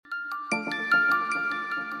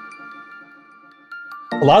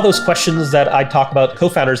A lot of those questions that I talk about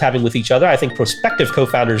co-founders having with each other, I think prospective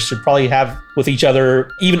co-founders should probably have with each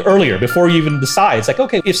other even earlier, before you even decide. It's like,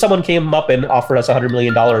 okay, if someone came up and offered us $100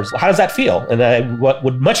 million, how does that feel? And I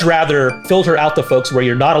would much rather filter out the folks where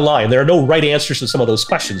you're not aligned. There are no right answers to some of those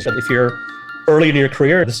questions. If you're early in your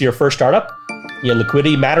career, this is your first startup,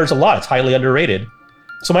 liquidity matters a lot. It's highly underrated.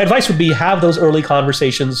 So my advice would be have those early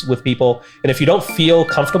conversations with people. And if you don't feel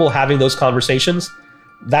comfortable having those conversations,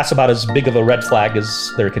 that's about as big of a red flag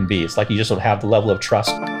as there can be. It's like you just don't have the level of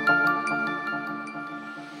trust.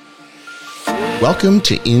 Welcome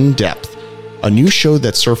to In Depth, a new show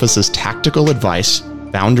that surfaces tactical advice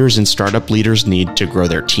founders and startup leaders need to grow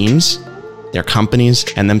their teams, their companies,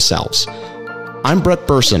 and themselves. I'm Brett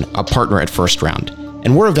Burson, a partner at First Round,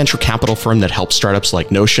 and we're a venture capital firm that helps startups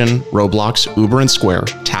like Notion, Roblox, Uber, and Square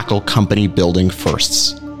tackle company building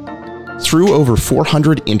firsts. Through over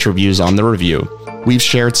 400 interviews on the review, we've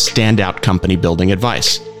shared standout company building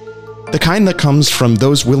advice. The kind that comes from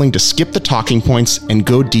those willing to skip the talking points and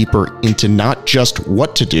go deeper into not just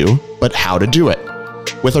what to do, but how to do it.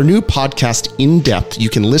 With our new podcast, In Depth,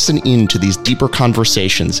 you can listen in to these deeper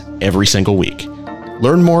conversations every single week.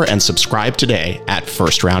 Learn more and subscribe today at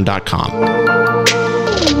firstround.com.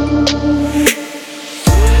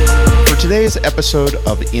 For today's episode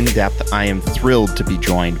of In Depth, I am thrilled to be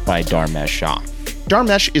joined by Dharmesh Shah.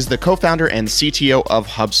 Dharmesh is the co-founder and CTO of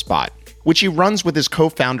HubSpot, which he runs with his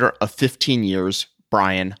co-founder of 15 years,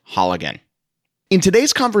 Brian Halligan. In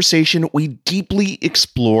today's conversation, we deeply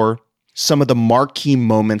explore some of the marquee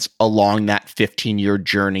moments along that 15-year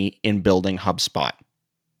journey in building HubSpot.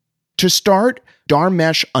 To start,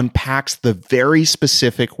 Dharmesh unpacks the very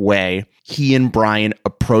specific way he and Brian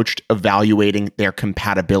approached evaluating their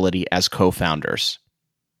compatibility as co-founders.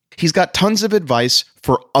 He's got tons of advice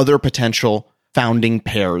for other potential founding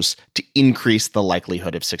pairs to increase the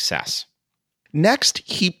likelihood of success. Next,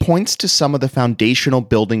 he points to some of the foundational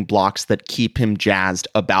building blocks that keep him jazzed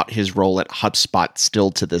about his role at HubSpot still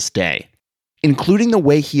to this day, including the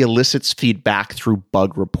way he elicits feedback through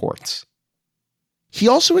bug reports. He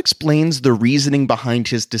also explains the reasoning behind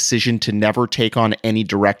his decision to never take on any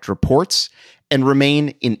direct reports and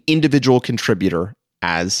remain an individual contributor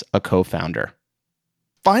as a co-founder.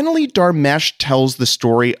 Finally, Dharmesh tells the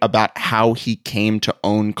story about how he came to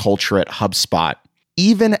own culture at HubSpot,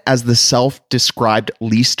 even as the self-described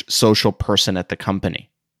least social person at the company.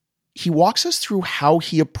 He walks us through how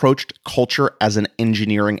he approached culture as an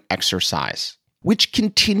engineering exercise, which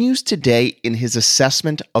continues today in his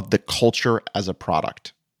assessment of the culture as a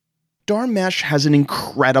product. Dharmesh has an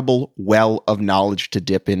incredible well of knowledge to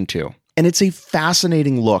dip into, and it's a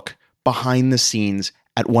fascinating look behind the scenes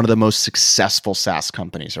at one of the most successful SaaS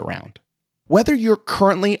companies around. Whether you're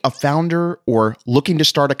currently a founder or looking to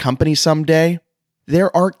start a company someday,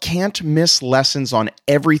 there are can't-miss lessons on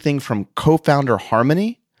everything from co-founder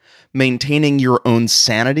harmony, maintaining your own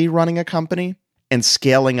sanity running a company, and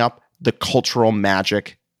scaling up the cultural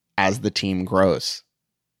magic as the team grows.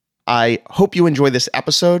 I hope you enjoy this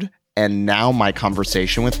episode, and now my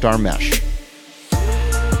conversation with Dharmesh.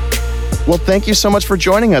 Well, thank you so much for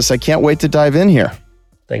joining us. I can't wait to dive in here.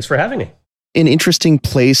 Thanks for having me. An interesting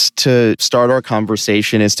place to start our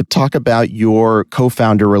conversation is to talk about your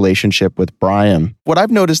co-founder relationship with Brian. What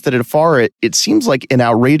I've noticed that at Afar, it seems like an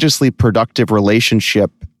outrageously productive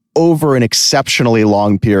relationship over an exceptionally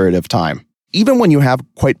long period of time. Even when you have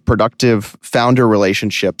quite productive founder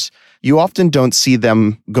relationships, you often don't see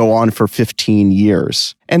them go on for 15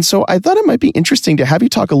 years. And so I thought it might be interesting to have you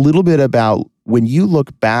talk a little bit about when you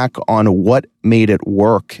look back on what made it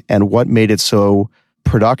work and what made it so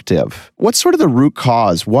productive. What's sort of the root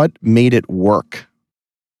cause? What made it work?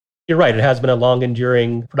 You're right. It has been a long,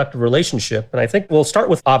 enduring, productive relationship. And I think we'll start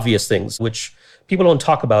with obvious things, which people don't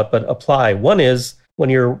talk about, but apply. One is when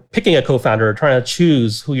you're picking a co-founder or trying to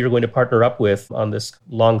choose who you're going to partner up with on this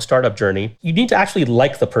long startup journey, you need to actually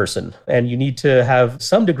like the person, and you need to have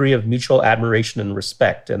some degree of mutual admiration and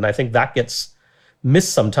respect. And I think that gets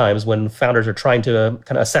missed sometimes when founders are trying to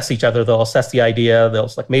kind of assess each other. They'll assess the idea.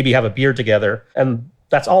 They'll maybe have a beer together. And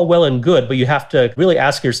that's all well and good, but you have to really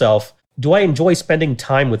ask yourself, do I enjoy spending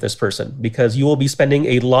time with this person? Because you will be spending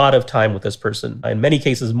a lot of time with this person. In many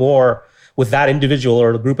cases, more with that individual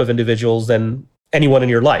or a group of individuals than anyone in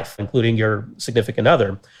your life, including your significant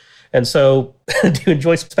other. And so do you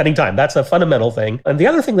enjoy spending time? That's a fundamental thing. And the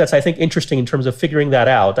other thing that's, I think, interesting in terms of figuring that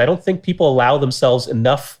out, I don't think people allow themselves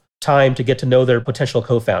enough time to get to know their potential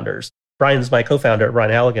co-founders. Brian's my co-founder,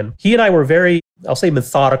 Brian Halligan. He and I were very, I'll say,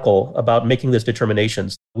 methodical about making these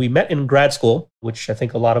determinations. We met in grad school, which I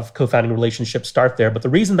think a lot of co-founding relationships start there. But the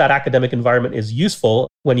reason that academic environment is useful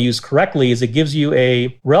when used correctly is it gives you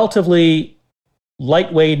a relatively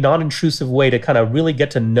lightweight, non-intrusive way to kind of really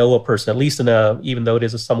get to know a person, at least even though it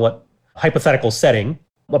is a somewhat hypothetical setting.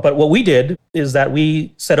 But what we did is that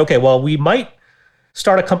we said, okay, well, we might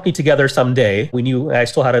start a company together someday. We knew I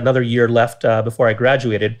still had another year left before I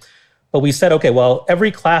graduated. But we said, okay, well,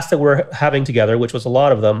 every class that we're having together, which was a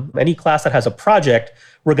lot of them, any class that has a project,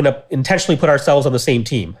 we're going to intentionally put ourselves on the same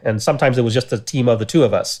team. And sometimes it was just a team of the two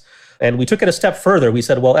of us. And we took it a step further. We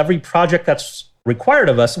said, well, every project that's required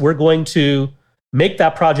of us, we're going to make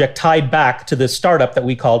that project tied back to this startup that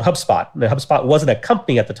we called HubSpot. And HubSpot wasn't a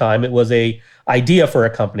company at the time. It was an idea for a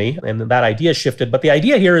company. And that idea shifted. But the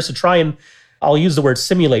idea here is to try and, I'll use the word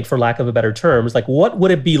simulate for lack of a better term. It's like, what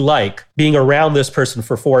would it be like being around this person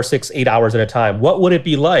for 4, 6, 8 hours at a time? What would it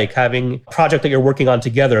be like having a project that you're working on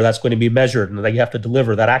together that's going to be measured and that you have to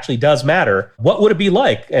deliver that actually does matter? What would it be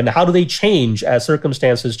like? And how do they change as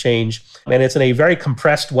circumstances change? And it's in a very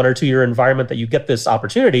compressed 1 or 2 year environment that you get this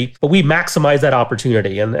opportunity, but we maximize that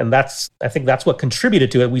opportunity. And I think that's what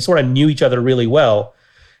contributed to it. We sort of knew each other really well.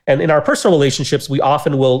 And in our personal relationships, we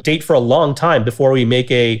often will date for a long time before we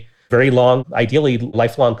make a very long, ideally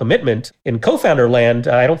lifelong commitment. In co-founder land,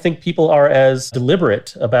 I don't think people are as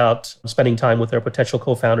deliberate about spending time with their potential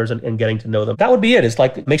co-founders and getting to know them. That would be it. It's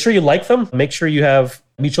like, make sure you like them, make sure you have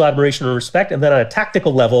mutual admiration and respect. And then on a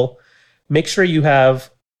tactical level, make sure you have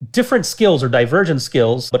different skills or divergent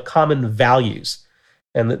skills, but common values.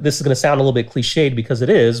 And this is going to sound a little bit cliched because it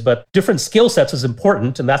is, but different skill sets is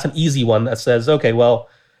important. And that's an easy one that says, okay, well,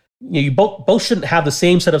 you both shouldn't have the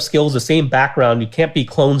same set of skills, the same background. You can't be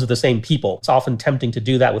clones of the same people. It's often tempting to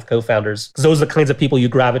do that with co-founders because those are the kinds of people you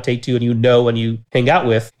gravitate to and you know and you hang out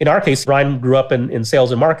with. In our case, Brian grew up in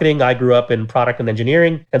sales and marketing. I grew up in product and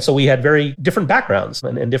engineering. And so we had very different backgrounds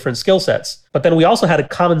and different skill sets. But then we also had a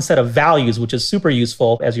common set of values, which is super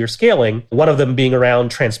useful as you're scaling. One of them being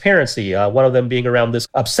around transparency, one of them being around this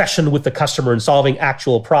obsession with the customer and solving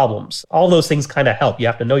actual problems. All those things kind of help. You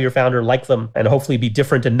have to know your founder, like them, and hopefully be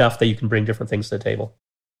different enough that you can bring different things to the table.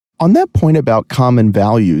 On that point about common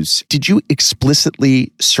values, did you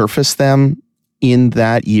explicitly surface them in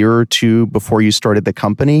that year or two before you started the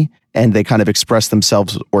company and they kind of expressed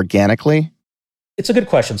themselves organically? It's a good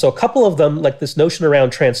question. So a couple of them, like this notion around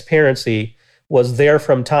transparency, was there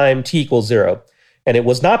from time t equals 0. And it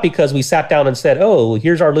was not because we sat down and said, oh,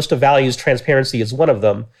 here's our list of values, transparency is one of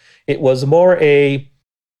them. It was more a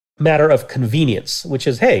matter of convenience, which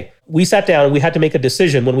is, hey, we sat down and we had to make a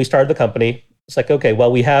decision when we started the company. It's like, okay,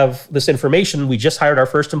 well, we have this information. We just hired our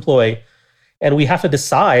first employee and we have to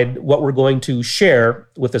decide what we're going to share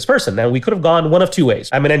with this person. And we could have gone one of two ways.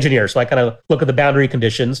 I'm an engineer, so I kind of look at the boundary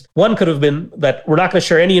conditions. One could have been that we're not going to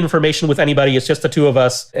share any information with anybody. It's just the two of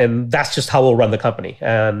us. And that's just how we'll run the company.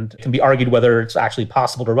 And it can be argued whether it's actually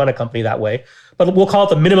possible to run a company that way. But we'll call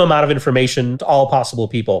it the minimum amount of information to all possible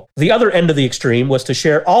people. The other end of the extreme was to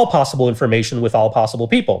share all possible information with all possible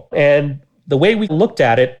people. And the way we looked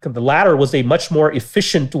at it, the latter was a much more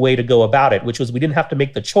efficient way to go about it, which was we didn't have to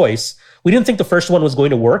make the choice. We didn't think the first one was going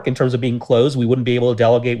to work in terms of being closed. We wouldn't be able to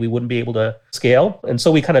delegate. We wouldn't be able to scale. And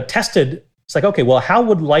so we kind of tested. It's like, okay, well, how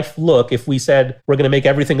would life look if we said we're going to make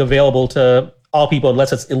everything available to all people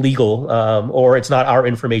unless it's illegal or it's not our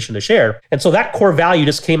information to share? And so that core value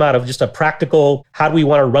just came out of just a practical, how do we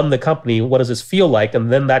want to run the company? What does this feel like?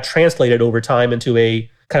 And then that translated over time into a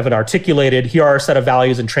kind of an articulated, here are a set of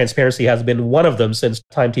values, and transparency has been one of them since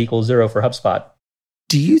time t equals 0 for HubSpot.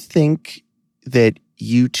 Do you think that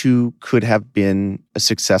you two could have been a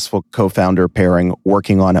successful co-founder pairing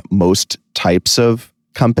working on most types of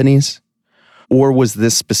companies? Or was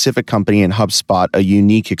this specific company in HubSpot a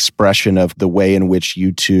unique expression of the way in which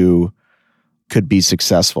you two could be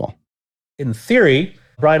successful? In theory,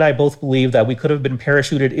 Brian and I both believe that we could have been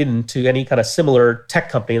parachuted into any kind of similar tech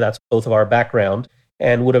company, that's both of our background,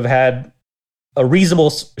 and would have had a reasonable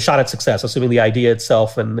shot at success, assuming the idea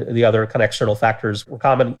itself and the other kind of external factors were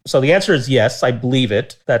common. So the answer is yes, I believe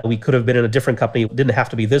it, that we could have been in a different company. It didn't have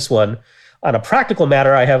to be this one. On a practical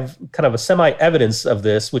matter, I have kind of a semi-evidence of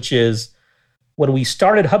this, which is when we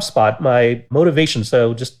started HubSpot, my motivation,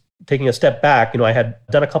 so just taking a step back, I had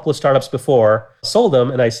done a couple of startups before, sold them,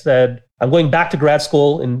 and I said, I'm going back to grad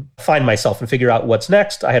school and find myself and figure out what's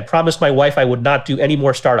next. I had promised my wife I would not do any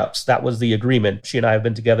more startups. That was the agreement. She and I have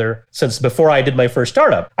been together since before I did my first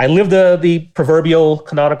startup. I lived the proverbial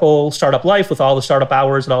canonical startup life with all the startup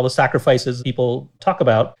hours and all the sacrifices people talk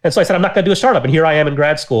about. And so I said, I'm not going to do a startup. And here I am in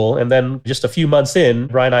grad school. And then just a few months in,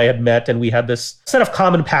 Brian and I had met and we had this set of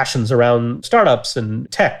common passions around startups and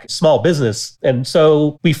tech, small business. And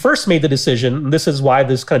so we first made the decision, and this is why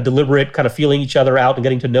this kind of deliberate kind of feeling each other out and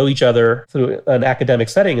getting to know each other through an academic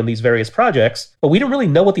setting in these various projects, but we didn't really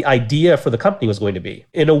know what the idea for the company was going to be.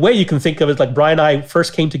 In a way, you can think of it like Brian and I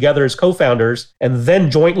first came together as co-founders and then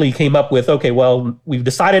jointly came up with, okay, well, we've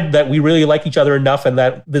decided that we really like each other enough and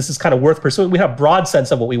that this is kind of worth pursuing. We have a broad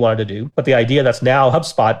sense of what we wanted to do, but the idea that's now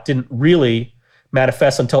HubSpot didn't really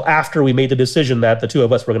manifest until after we made the decision that the two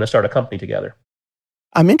of us were going to start a company together.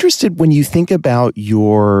 I'm interested when you think about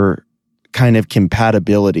your kind of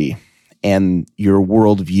compatibility and your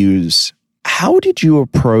worldviews. How did you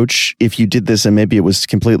approach, if you did this and maybe it was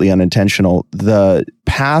completely unintentional, the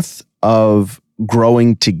path of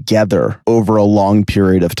growing together over a long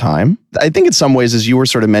period of time? I think in some ways, as you were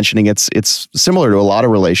sort of mentioning, it's similar to a lot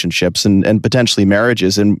of relationships and potentially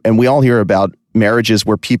marriages. And we all hear about marriages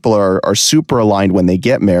where people are super aligned when they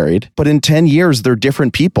get married, but in 10 years, they're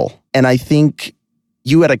different people. And I think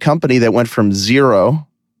you had a company that went from 0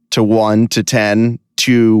 to 1 to 10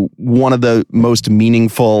 to one of the most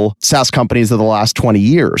meaningful SaaS companies of the last 20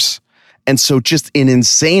 years. And so just an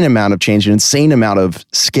insane amount of change, an insane amount of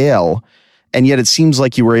scale. And yet it seems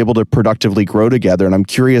like you were able to productively grow together. And I'm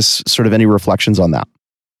curious, sort of any reflections on that.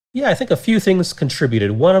 Yeah, I think a few things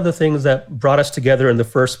contributed. One of the things that brought us together in the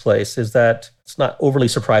first place is that it's not overly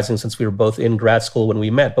surprising since we were both in grad school when we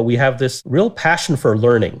met, but we have this real passion for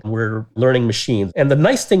learning. We're learning machines. And the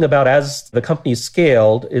nice thing about as the company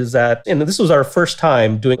scaled is that, and this was our first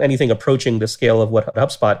time doing anything approaching the scale of what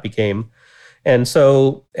HubSpot became. And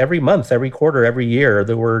so every month, every quarter, every year,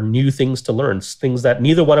 there were new things to learn, things that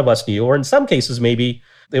neither one of us knew, or in some cases, maybe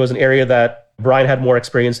there was an area that Brian had more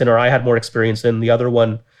experience in or I had more experience in, the other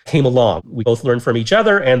one came along. We both learned from each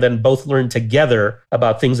other and then both learned together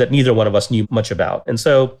about things that neither one of us knew much about. And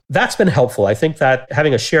so that's been helpful. I think that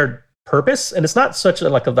having a shared purpose, and it's not such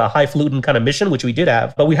like the highfalutin kind of mission, which we did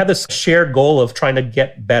have, but we had this shared goal of trying to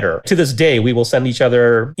get better. To this day, we will send each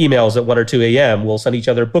other emails at 1 or 2 a.m. We'll send each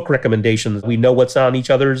other book recommendations. We know what's on each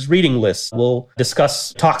other's reading lists. We'll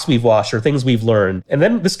discuss talks we've watched or things we've learned. And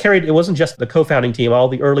then this carried, it wasn't just the co-founding team, all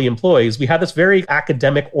the early employees. We had this very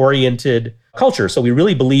academic-oriented culture. So we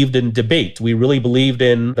really believed in debate. We really believed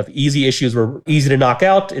in the easy issues were easy to knock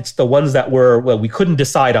out. It's the ones that were, we couldn't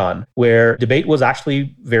decide on, where debate was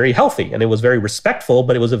actually very healthy and it was very respectful,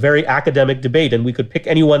 but it was a very academic debate. And we could pick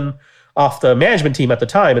anyone off the management team at the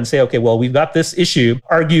time and say, okay, well, we've got this issue,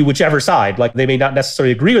 argue whichever side. Like they may not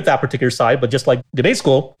necessarily agree with that particular side, but just like debate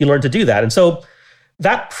school, you learn to do that. And so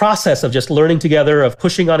that process of just learning together, of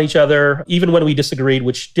pushing on each other, even when we disagreed,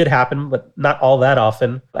 which did happen, but not all that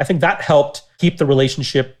often, I think that helped keep the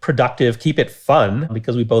relationship productive, keep it fun,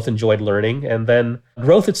 because we both enjoyed learning. And then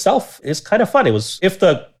growth itself is kind of fun. It was, if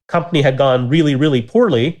the company had gone really, really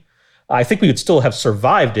poorly, I think we would still have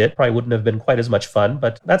survived it. Probably wouldn't have been quite as much fun,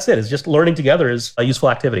 but that's it. It's just learning together is a useful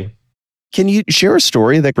activity. Can you share a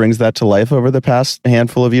story that brings that to life over the past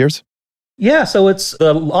handful of years? Yeah, so it's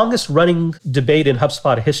the longest running debate in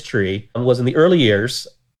HubSpot history was in the early years,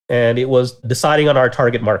 and it was deciding on our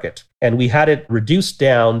target market. And we had it reduced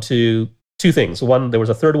down to two things. One, there was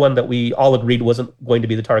a third one that we all agreed wasn't going to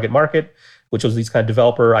be the target market, which was these kind of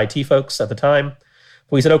developer IT folks at the time.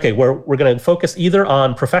 We said, okay, we're going to focus either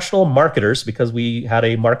on professional marketers because we had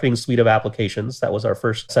a marketing suite of applications. That was our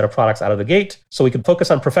first set of products out of the gate. So we could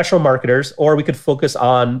focus on professional marketers, or we could focus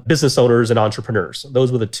on business owners and entrepreneurs.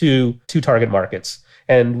 Those were the two target markets.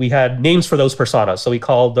 And we had names for those personas. So we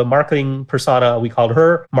called the marketing persona, we called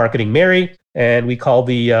her Marketing Mary. And we called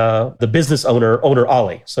the business owner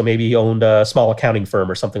Ollie. So maybe he owned a small accounting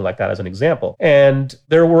firm or something like that as an example. And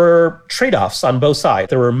there were trade-offs on both sides.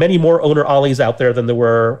 There were many more owner Ollies out there than there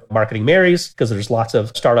were Marketing Marys, because there's lots of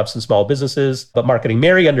startups and small businesses. But Marketing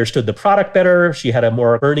Mary understood the product better. She had a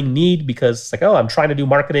more burning need because it's like, oh, I'm trying to do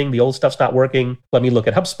marketing. The old stuff's not working. Let me look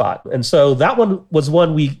at HubSpot. And so that one was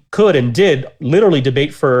one we could and did literally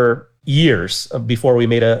debate for years before we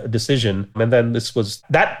made a decision. And then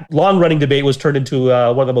that long-running debate was turned into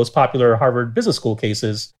one of the most popular Harvard Business School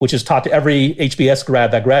cases, which is taught to every HBS grad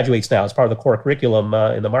that graduates now as part of the core curriculum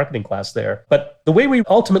in the marketing class there. But the way we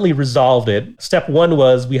ultimately resolved it, step one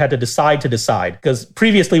was we had to decide, because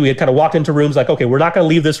previously we had kind of walked into rooms like, okay, we're not going to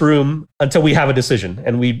leave this room until we have a decision.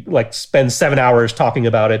 And we like spend 7 hours talking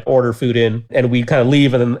about it, order food in, and we kind of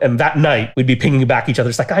leave. And that night we'd be pinging back each other.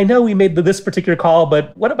 It's like, I know we made this particular call,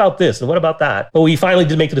 but what about this? And what about that? But we finally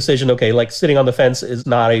did make the decision, okay, like sitting on the fence is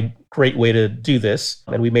not a great way to do this.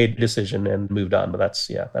 And we made a decision and moved on. But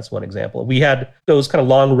that's one example. We had those kind of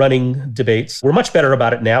long running debates. We're much better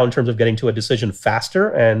about it now in terms of getting to a decision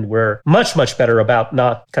faster. And we're much, much better about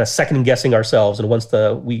not kind of second guessing ourselves. And once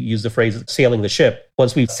we use the phrase sailing the ship,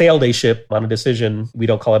 once we've sailed a ship on a decision, we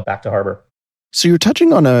don't call it back to harbor. So you're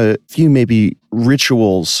touching on a few maybe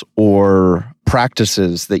rituals or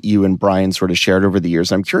practices that you and Brian sort of shared over the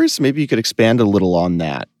years. I'm curious, maybe you could expand a little on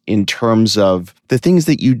that in terms of the things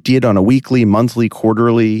that you did on a weekly, monthly,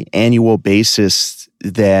 quarterly, annual basis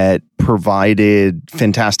that provided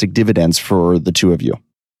fantastic dividends for the two of you.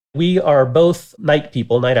 We are both night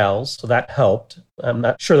people, night owls, so that helped. I'm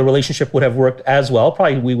not sure the relationship would have worked as well.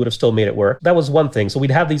 Probably we would have still made it work. That was one thing. So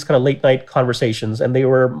we'd have these kind of late night conversations, and they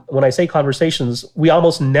were, when I say conversations, we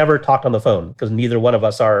almost never talked on the phone because neither one of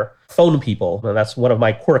us are phone people. And that's one of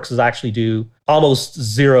my quirks is I actually do almost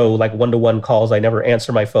zero like one-to-one calls. I never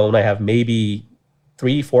answer my phone. I have maybe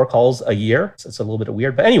 3-4 calls a year. So it's a little bit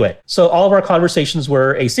weird. But anyway, so all of our conversations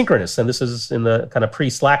were asynchronous. And this is in the kind of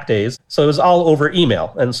pre-Slack days. So it was all over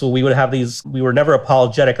email. And so we would have these, we were never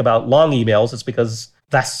apologetic about long emails. It's because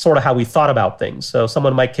that's sort of how we thought about things. So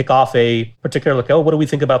someone might kick off a particular, like, oh, what do we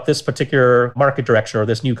think about this particular market direction or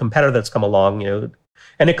this new competitor that's come along,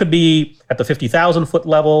 And it could be at the 50,000 foot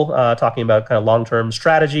level, talking about kind of long-term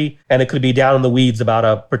strategy, and it could be down in the weeds about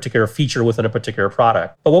a particular feature within a particular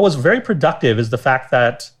product. But what was very productive is the fact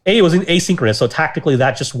that it was asynchronous, so tactically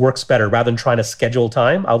that just works better rather than trying to schedule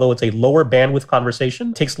time. Although it's a lower bandwidth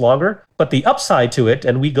conversation, it takes longer. But the upside to it,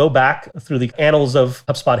 and we go back through the annals of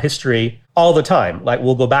HubSpot history all the time. Like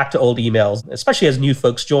we'll go back to old emails, especially as new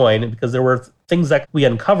folks join, because there were things that we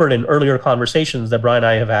uncovered in earlier conversations that Brian and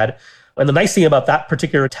I have had. And the nice thing about that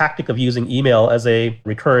particular tactic of using email as a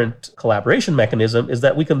recurrent collaboration mechanism is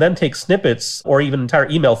that we can then take snippets or even entire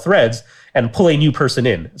email threads and pull a new person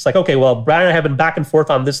in. It's like, okay, well, Brian and I have been back and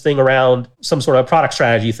forth on this thing around some sort of product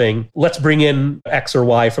strategy thing. Let's bring in X or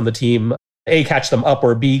Y from the team, A, catch them up,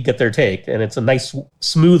 or B, get their take. And it's a nice,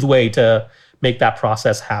 smooth way to make that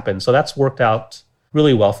process happen. So that's worked out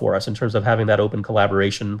really well for us in terms of having that open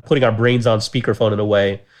collaboration, putting our brains on speakerphone in a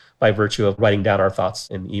way by virtue of writing down our thoughts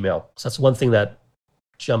in email. So that's one thing that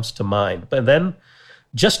jumps to mind. But then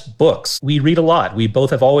just books. We read a lot. We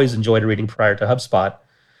both have always enjoyed reading prior to HubSpot.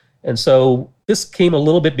 And so this came a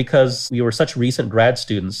little bit because we were such recent grad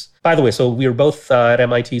students. By the way, so we were both at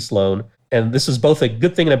MIT Sloan. And this is both a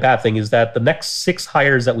good thing and a bad thing, is that the next 6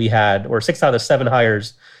 hires that we had, or 6 out of 7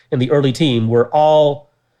 hires in the early team, were all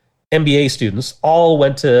MBA students, all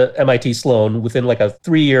went to MIT Sloan within like a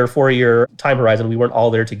 3-year, 4-year time horizon. We weren't all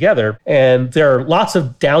there together. And there are lots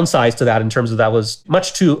of downsides to that in terms of that was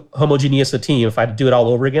much too homogeneous a team. If I had to do it all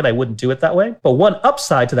over again, I wouldn't do it that way. But one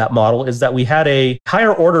upside to that model is that we had a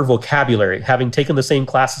higher order vocabulary, having taken the same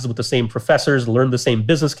classes with the same professors, learned the same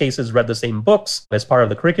business cases, read the same books as part of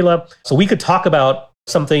the curricula. So we could talk about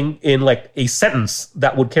something in like a sentence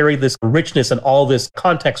that would carry this richness and all this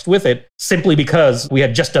context with it simply because we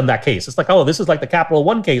had just done that case. It's like, oh, this is like the Capital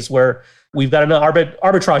One case where we've got an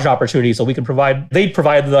arbitrage opportunity. So we can they'd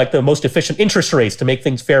provide like the most efficient interest rates to make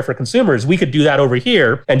things fair for consumers. We could do that over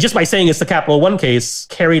here. And just by saying it's the Capital One case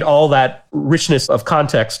carried all that richness of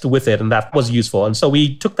context with it. And that was useful. And so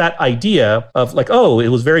we took that idea of like, oh, it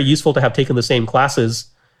was very useful to have taken the same classes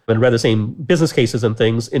and read the same business cases and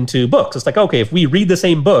things into books. It's like, okay, if we read the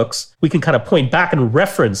same books, we can kind of point back and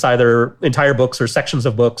reference either entire books or sections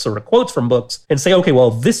of books or quotes from books and say, okay,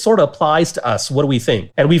 well, this sort of applies to us. What do we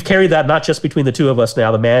think? And we've carried that not just between the two of us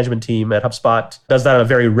now. The management team at HubSpot does that on a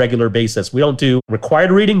very regular basis. We don't do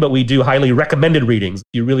required reading, but we do highly recommended readings.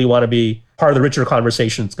 If you really want to be part of the richer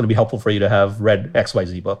conversation, it's going to be helpful for you to have read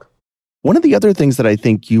XYZ book. One of the other things that I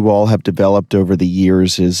think you all have developed over the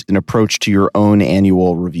years is an approach to your own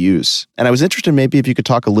annual reviews. And I was interested maybe if you could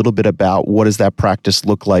talk a little bit about what does that practice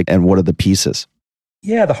look like and what are the pieces?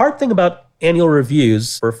 Yeah, the hard thing about annual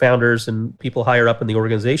reviews for founders and people higher up in the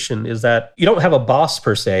organization is that you don't have a boss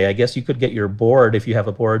per se. I guess you could get your board, if you have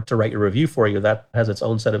a board, to write your review for you. That has its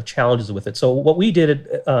own set of challenges with it. So what we did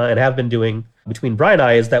and have been doing between Brian and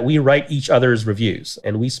I is that we write each other's reviews,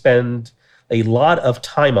 and we spend a lot of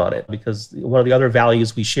time on it because one of the other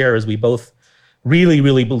values we share is we both really,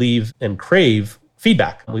 really believe and crave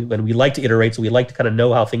feedback. When we like to iterate, so we like to kind of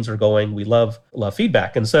know how things are going. We love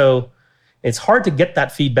feedback. And so it's hard to get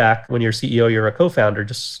that feedback when you're CEO, you're a co-founder,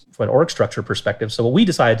 just from an org structure perspective. So what we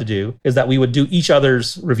decided to do is that we would do each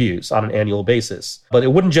other's reviews on an annual basis. But it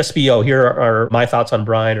wouldn't just be, oh, here are my thoughts on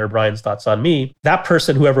Brian or Brian's thoughts on me. That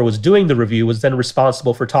person, whoever was doing the review, was then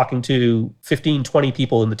responsible for talking to 15, 20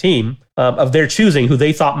 people in the team of their choosing who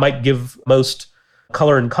they thought might give most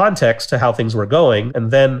color and context to how things were going. And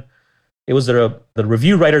then It was the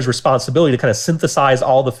review writer's responsibility to kind of synthesize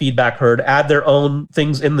all the feedback heard, add their own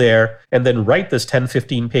things in there, and then write this 10,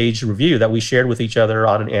 15-page review that we shared with each other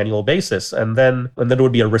on an annual basis. And then there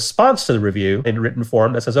would be a response to the review in written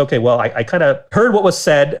form that says, okay, well, I kind of heard what was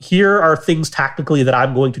said. Here are things tactically that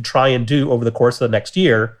I'm going to try and do over the course of the next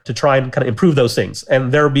year to try and kind of improve those things.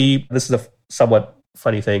 And this is a somewhat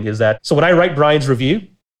funny thing, is that, so when I write Brian's review,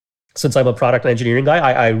 since I'm a product and engineering guy,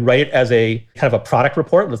 I write it as a kind of a product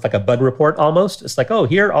report. It's like a bug report almost. It's like, oh,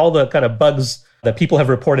 here are all the kind of bugs that people have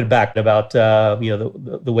reported back about,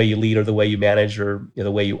 the way you lead or the way you manage or the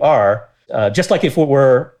way you are. Just like if it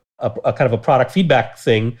were a kind of a product feedback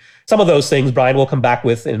thing, some of those things Brian will come back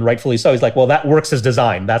with, and rightfully so. He's like, well, that works as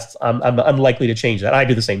design. I'm unlikely to change that. I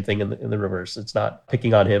do the same thing in the reverse. It's not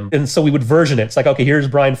picking on him. And so we would version it. It's like, okay, here's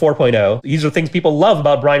Brian 4.0. These are things people love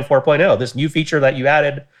about Brian 4.0. This new feature that you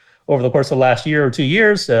added over the course of the last year or 2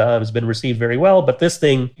 years has been received very well. But this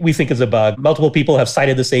thing we think is a bug. Multiple people have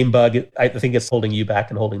cited the same bug. I think it's holding you back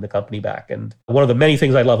and holding the company back. And one of the many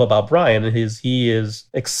things I love about Brian is he is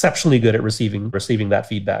exceptionally good at receiving that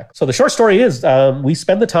feedback. So the short story is we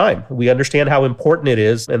spend the time. We understand how important it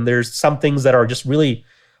is. And there's some things that are just really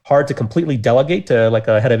hard to completely delegate to like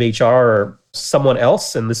a head of HR or someone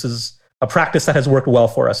else. And this is a practice that has worked well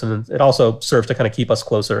for us. And it also serves to kind of keep us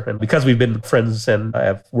closer. And because we've been friends and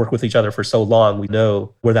have worked with each other for so long, we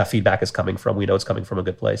know where that feedback is coming from. We know it's coming from a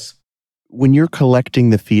good place. When you're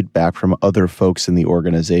collecting the feedback from other folks in the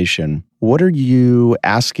organization, what are you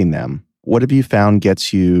asking them? What have you found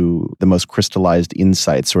gets you the most crystallized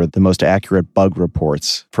insights or the most accurate bug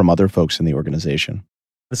reports from other folks in the organization?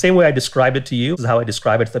 The same way I describe it to you is how I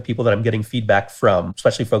describe it to the people that I'm getting feedback from,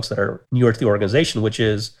 especially folks that are newer to the organization, which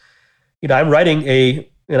is, I'm writing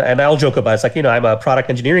and I'll joke about it. It's like, I'm a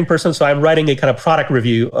product engineering person, so I'm writing a kind of product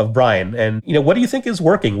review of Brian. And, what do you think is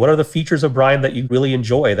working? What are the features of Brian that you really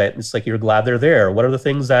enjoy, that it's like you're glad they're there? What are the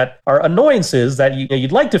things that are annoyances that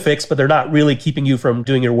you'd like to fix, but they're not really keeping you from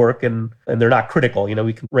doing your work and they're not critical?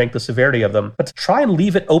 We can rank the severity of them, but to try and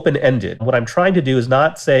leave it open-ended. What I'm trying to do is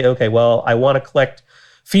not say, okay, well, I want to collect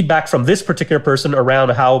feedback from this particular person around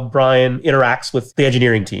how Brian interacts with the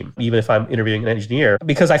engineering team, even if I'm interviewing an engineer,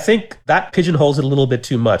 because I think that pigeonholes it a little bit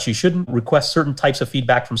too much. You shouldn't request certain types of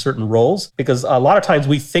feedback from certain roles, because a lot of times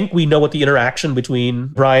we think we know what the interaction between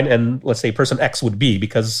Brian and, let's say, person X would be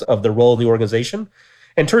because of their role in the organization.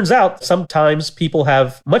 And turns out sometimes people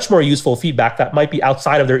have much more useful feedback that might be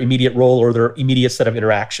outside of their immediate role or their immediate set of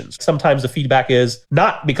interactions. Sometimes the feedback is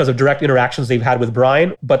not because of direct interactions they've had with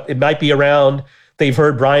Brian, but it might be around they've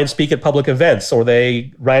heard Brian speak at public events, or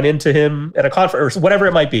they ran into him at a conference, or whatever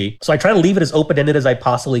it might be. So I try to leave it as open-ended as I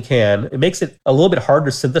possibly can. It makes it a little bit hard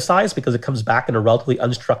to synthesize because it comes back in a relatively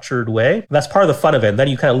unstructured way. That's part of the fun of it. And then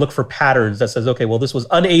you kind of look for patterns that says, okay, well, this was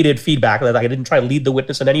unaided feedback that I didn't try to lead the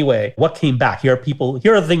witness in any way. What came back? Here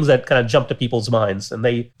are the things that kind of jump to people's minds. And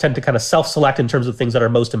they tend to kind of self-select in terms of things that are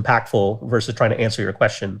most impactful versus trying to answer your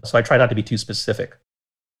question. So I try not to be too specific.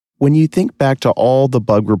 When you think back to all the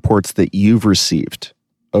bug reports that you've received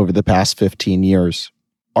over the past 15 years,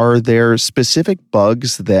 are there specific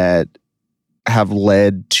bugs that have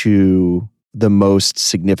led to the most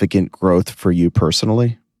significant growth for you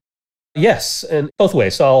personally? Yes, and both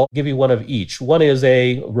ways. So I'll give you one of each. One is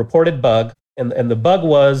a reported bug, and the bug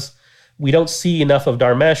was we don't see enough of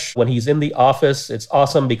Dharmesh when he's in the office. It's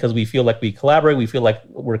awesome because we feel like we collaborate, we feel like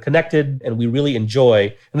we're connected, and we really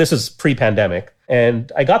enjoy. And this is pre-pandemic.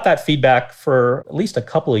 And I got that feedback for at least a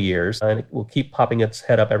couple of years, and it will keep popping its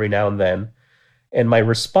head up every now and then. And my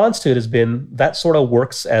response to it has been that sort of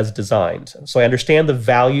works as designed. So I understand the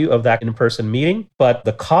value of that in-person meeting, but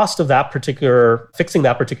the cost of fixing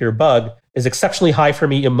that particular bug is exceptionally high for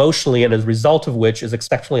me emotionally, and as a result of which is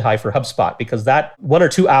exceptionally high for HubSpot, because that 1 or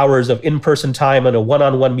 2 hours of in-person time and a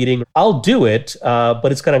one-on-one meeting, I'll do it,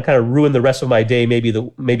 but it's going to kind of ruin the rest of my day,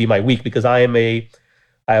 maybe my week, because I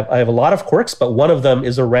have a lot of quirks, but one of them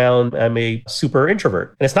is around I'm a super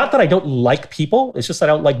introvert. And it's not that I don't like people, it's just that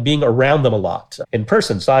I don't like being around them a lot in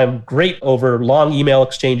person. So I'm great over long email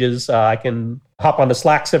exchanges. I can hop onto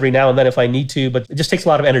Slacks every now and then if I need to, but it just takes a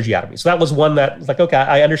lot of energy out of me. So that was one that was like, okay,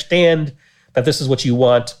 I understand that this is what you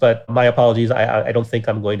want, but my apologies. I don't think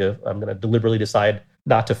I'm going to deliberately decide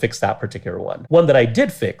not to fix that particular one. One that I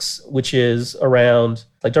did fix, which is around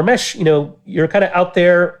like Dharmesh, you're kind of out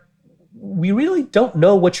there. We really don't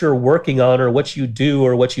know what you're working on or what you do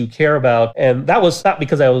or what you care about. And that was not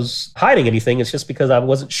because I was hiding anything. It's just because I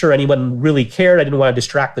wasn't sure anyone really cared. I didn't want to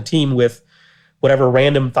distract the team with whatever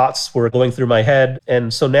random thoughts were going through my head.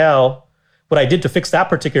 And so now what I did to fix that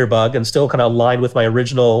particular bug and still kind of align with my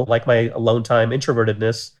original, like my alone time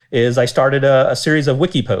introvertedness, is I started a series of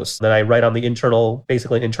wiki posts that I write on the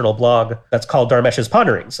basically an internal blog that's called Dharmesh's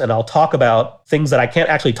Ponderings. And I'll talk about things that I can't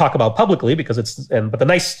actually talk about publicly because but the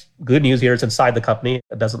nice good news here is inside the company.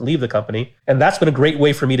 It doesn't leave the company. And that's been a great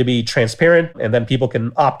way for me to be transparent. And then people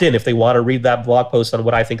can opt in if they want to read that blog post on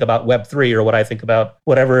what I think about Web3 or what I think about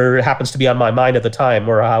whatever happens to be on my mind at the time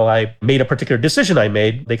or how I made a particular decision I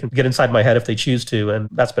made. They can get inside my head if they choose to. And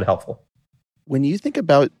that's been helpful. When you think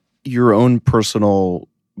about your own personal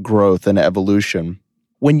growth and evolution,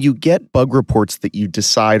 when you get bug reports that you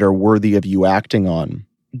decide are worthy of you acting on,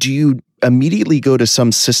 do you immediately go to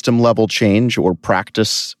some system level change or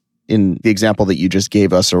practice in the example that you just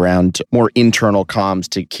gave us around more internal comms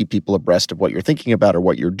to keep people abreast of what you're thinking about or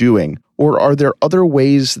what you're doing? Or are there other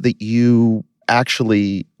ways that you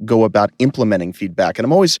actually go about implementing feedback? And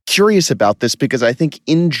I'm always curious about this because I think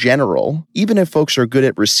in general, even if folks are good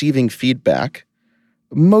at receiving feedback,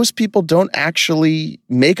 most people don't actually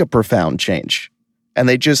make a profound change. And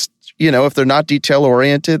they just, if they're not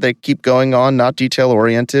detail-oriented, they keep going on not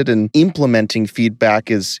detail-oriented, and implementing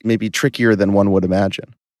feedback is maybe trickier than one would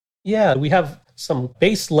imagine. Yeah, we have some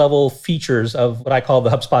base level features of what I call the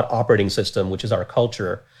HubSpot operating system, which is our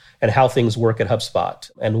culture and how things work at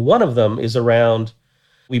HubSpot. And one of them is around,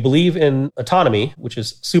 we believe in autonomy, which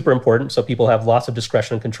is super important. So people have lots of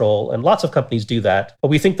discretion and control, and lots of companies do that. But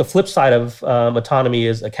we think the flip side of autonomy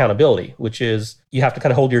is accountability, which is you have to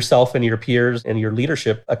kind of hold yourself and your peers and your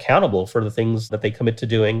leadership accountable for the things that they commit to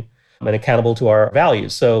doing and accountable to our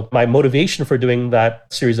values. So my motivation for doing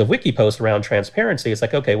that series of wiki posts around transparency is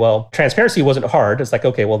like, okay, well, transparency wasn't hard. It's like,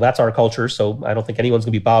 okay, well, that's our culture. So I don't think anyone's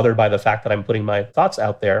going to be bothered by the fact that I'm putting my thoughts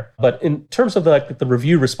out there. But in terms of the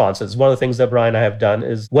review responses, one of the things that Brian and I have done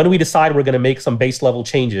is when we decide we're going to make some base level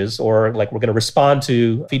changes or like we're going to respond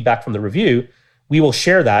to feedback from the review, we will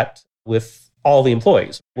share that with all the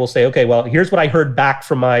employees. We'll say, okay, well, here's what I heard back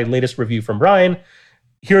from my latest review from Brian.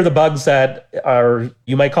 Here are the bugs that are,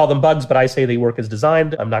 you might call them bugs, but I say they work as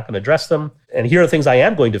designed. I'm not going to address them. And here are things I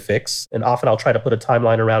am going to fix. And often I'll try to put a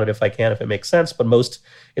timeline around it if I can, if it makes sense. But most,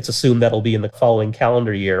 it's assumed that'll be in the following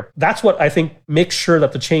calendar year. That's what I think makes sure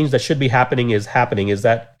that the change that should be happening, is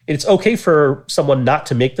that it's okay for someone not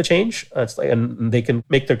to make the change. And they can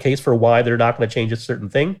make their case for why they're not going to change a certain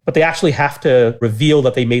thing. But they actually have to reveal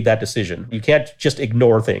that they made that decision. You can't just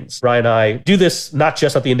ignore things. Brian and I do this not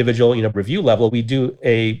just at the individual review level. We do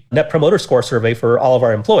a Net Promoter Score survey for all of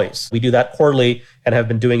our employees. We do that quarterly and have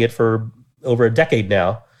been doing it for over a decade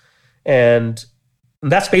now. And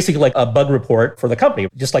that's basically like a bug report for the company.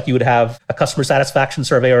 Just like you would have a customer satisfaction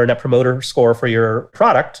survey or a Net Promoter Score for your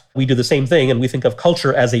product, we do the same thing. And we think of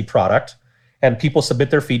culture as a product. And people submit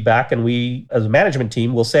their feedback. And we, as a management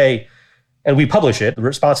team, will say, and we publish it. The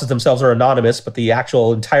responses themselves are anonymous, but the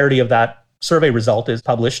actual entirety of that survey result is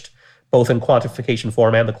published, both in quantification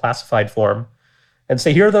form and the classified form. And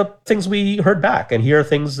say, here are the things we heard back. And here are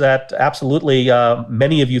things that absolutely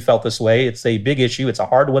many of you felt this way. It's a big issue. It's a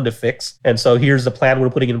hard one to fix. And so here's the plan we're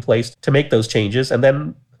putting in place to make those changes. And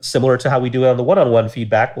then similar to how we do it on the one-on-one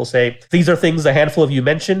feedback, we'll say, these are things a handful of you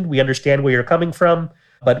mentioned. We understand where you're coming from,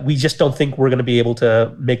 but we just don't think we're going to be able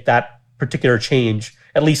to make that particular change,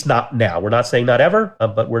 at least not now. We're not saying not ever,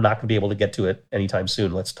 but we're not going to be able to get to it anytime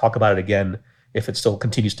soon. Let's talk about it again if it still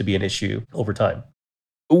continues to be an issue over time.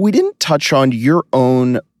 We didn't touch on your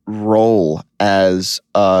own role as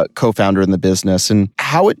a co-founder in the business and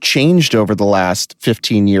how it changed over the last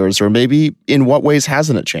 15 years, or maybe in what ways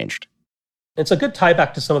hasn't it changed? It's a good tie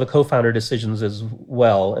back to some of the co-founder decisions as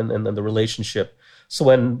well and the relationship. So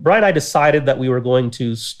when Brian and I decided that we were going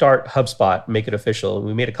to start HubSpot, make it official,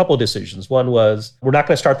 we made a couple of decisions. One was, we're not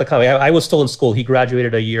going to start the company. I was still in school. He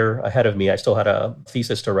graduated a year ahead of me. I still had a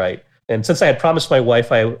thesis to write. And since I had promised my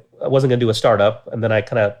wife I wasn't going to do a startup, and then I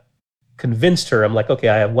kind of convinced her, I'm like, okay,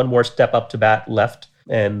 I have one more step up to bat left.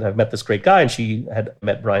 And I've met this great guy, and she had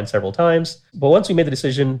met Brian several times. But once we made the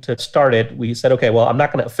decision to start it, we said, okay, well, I'm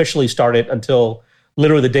not going to officially start it until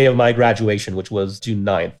literally the day of my graduation, which was June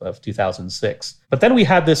 9th of 2006. But then we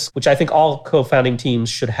had this, which I think all co-founding teams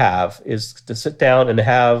should have, is to sit down and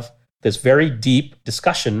have this very deep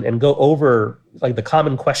discussion and go over like the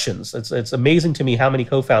common questions. It's amazing to me how many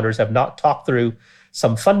co-founders have not talked through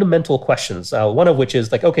some fundamental questions. One of which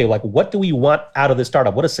is like, okay, like what do we want out of this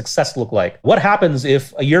startup? What does success look like? What happens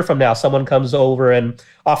if a year from now someone comes over and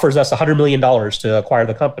offers us $100 million to acquire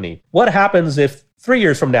the company? What happens if 3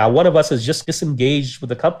 years from now, one of us is just disengaged with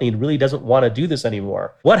the company and really doesn't want to do this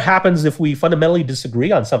anymore? What happens if we fundamentally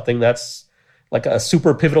disagree on something that's like a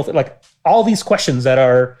super pivotal thing? Like all these questions that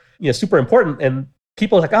are super important, and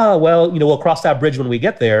people are like, we'll cross that bridge when we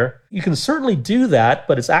get there. You can certainly do that,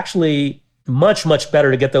 but it's actually much, much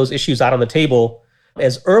better to get those issues out on the table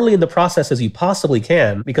as early in the process as you possibly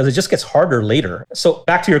can, because it just gets harder later. So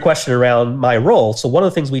back to your question around my role. So one of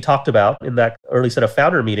the things we talked about in that early set of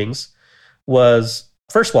founder meetings was,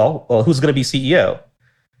 first of all, who's going to be CEO?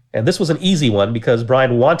 And this was an easy one because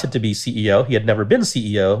Brian wanted to be CEO. He had never been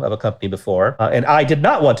CEO of a company before. And I did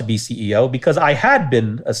not want to be CEO because I had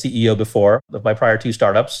been a CEO before of my prior 2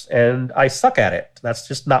 startups, and I suck at it. That's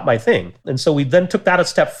just not my thing. And so we then took that a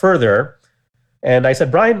step further. And I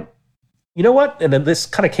said, Brian, you know what? And then this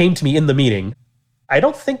kind of came to me in the meeting. I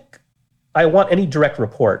don't think I want any direct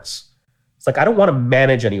reports. It's like, I don't want to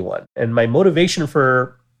manage anyone. And my motivation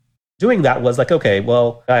for doing that was like, okay,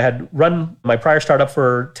 well, I had run my prior startup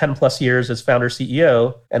for 10 plus years as founder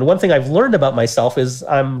CEO. And one thing I've learned about myself is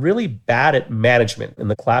I'm really bad at management in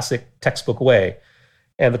the classic textbook way.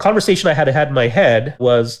 And the conversation I had in my head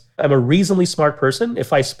was, I'm a reasonably smart person.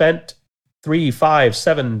 If I spent 3, 5,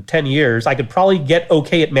 7, 10 years, I could probably get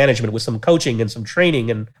okay at management with some coaching and some training,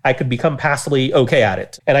 and I could become passively okay at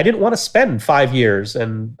it. And I didn't want to spend 5 years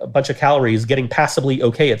and a bunch of calories getting passively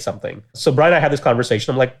okay at something. So Brian and I had this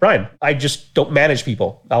conversation. I'm like, Brian, I just don't manage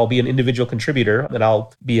people. I'll be an individual contributor and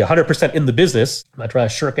I'll be 100% in the business. I'm not trying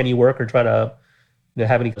to shirk any work or try to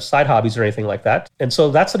have any side hobbies or anything like that. And so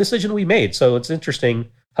that's the decision we made. So it's interesting.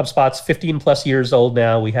 HubSpot's 15 plus years old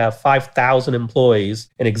now. We have 5,000 employees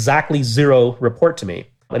and exactly 0 report to me.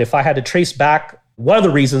 And if I had to trace back, one of the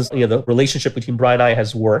reasons the relationship between Brian and I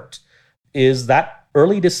has worked is that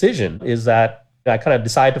early decision is that I kind of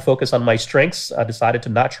decided to focus on my strengths. I decided to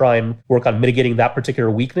not try and work on mitigating that particular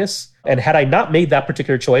weakness. And had I not made that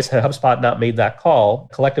particular choice, had HubSpot not made that call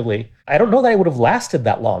collectively, I don't know that I would have lasted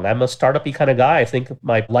that long. I'm a startup-y kind of guy. I think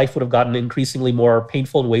my life would have gotten increasingly more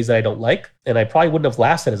painful in ways that I don't like. And I probably wouldn't have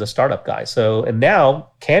lasted as a startup guy. And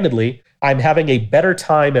now, candidly, I'm having a better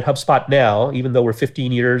time at HubSpot now, even though we're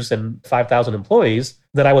 15 years and 5,000 employees,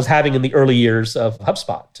 than I was having in the early years of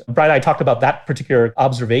HubSpot. Brian and I talked about that particular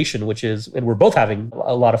observation, which is, and we're both having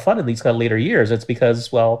a lot of fun in these kind of later years. It's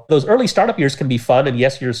because, well, those early startup years can be fun. And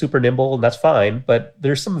yes, you're super nimble and that's fine. But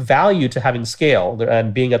there's some value to having scale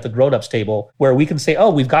and being at the grown-ups table where we can say, oh,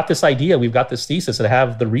 we've got this idea, we've got this thesis, and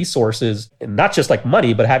have the resources, and not just like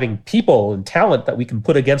money, but having people and talent that we can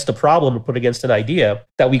put against a problem or put against an idea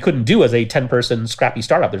that we couldn't do as a 10-person scrappy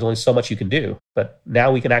startup. There's only so much you can do. But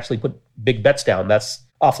now we can actually put big bets down. That's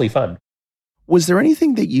awfully fun. Was there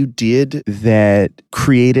anything that you did that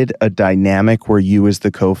created a dynamic where you as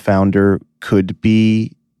the co-founder could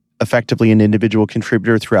be effectively an individual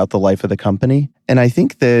contributor throughout the life of the company? And I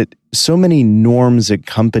think that so many norms at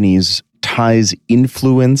companies ties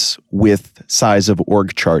influence with size of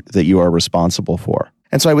org chart that you are responsible for.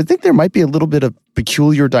 And so I would think there might be a little bit of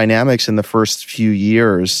peculiar dynamics in the first few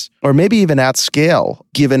years, or maybe even at scale,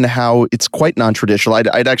 given how it's quite non-traditional.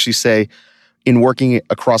 I'd actually say in working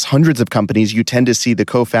across hundreds of companies, you tend to see the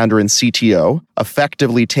co-founder and CTO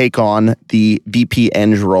effectively take on the VP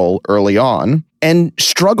Eng role early on and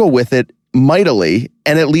struggle with it mightily,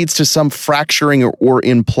 and it leads to some fracturing or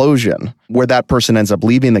implosion where that person ends up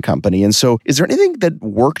leaving the company. And so is there anything that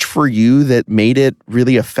worked for you that made it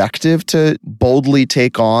really effective to boldly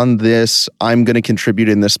take on this, I'm going to contribute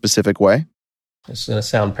in this specific way? It's going to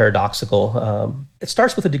sound paradoxical. It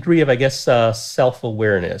starts with a degree of, I guess,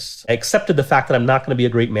 self-awareness. I accepted the fact that I'm not going to be a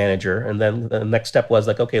great manager. And then the next step was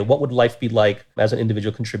like, okay, what would life be like as an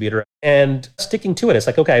individual contributor? And sticking to it, it's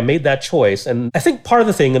like, okay, I made that choice. And I think part of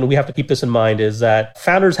the thing, and we have to keep this in mind, is that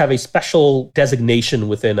founders have a special designation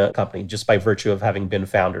within a company just by virtue of having been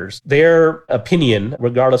founders. Their opinion,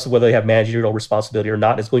 regardless of whether they have managerial responsibility or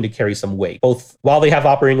not, is going to carry some weight, both while they have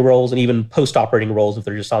operating roles and even post-operating roles. If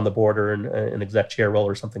they're just on the board or in an exec chair role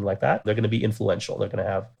or something like that, they're going to be influential. They're going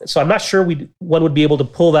to have. So I'm not sure one would be able to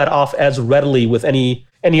pull that off as readily with any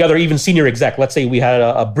other even senior exec. Let's say we had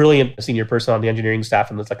a brilliant senior person on the engineering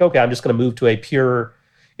staff and it's like, okay, I'm just going to move to a pure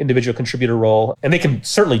individual contributor role. And they can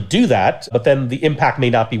certainly do that, but then the impact may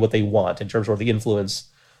not be what they want in terms of the influence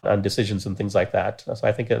on decisions and things like that. So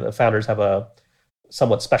I think the founders have a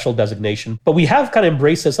somewhat special designation. But we have kind of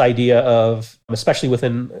embraced this idea of, especially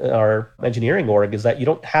within our engineering org, is that you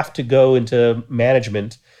don't have to go into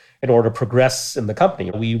management in order to progress in the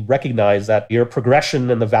company. We recognize that your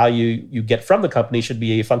progression and the value you get from the company should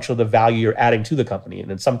be a function of the value you're adding to the company.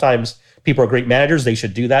 And then sometimes people are great managers, they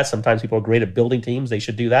should do that. Sometimes people are great at building teams, they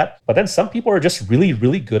should do that. But then some people are just really,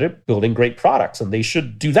 really good at building great products and they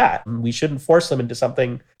should do that. And we shouldn't force them into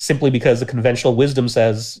something simply because the conventional wisdom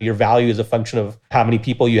says your value is a function of how many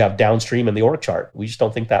people you have downstream in the org chart. We just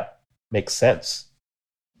don't think that makes sense.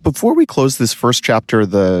 Before we close this first chapter of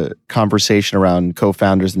the conversation around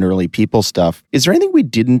co-founders and early people stuff, is there anything we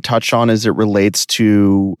didn't touch on as it relates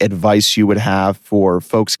to advice you would have for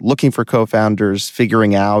folks looking for co-founders,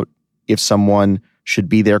 figuring out if someone should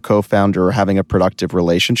be their co-founder or having a productive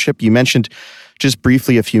relationship? You mentioned just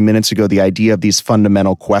briefly a few minutes ago the idea of these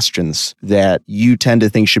fundamental questions that you tend to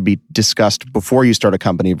think should be discussed before you start a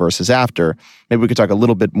company versus after. Maybe we could talk a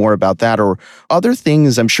little bit more about that, or other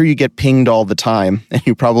things. I'm sure you get pinged all the time, and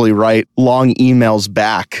you probably write long emails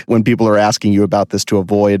back when people are asking you about this to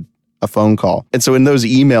avoid a phone call. And so in those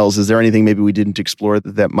emails, is there anything maybe we didn't explore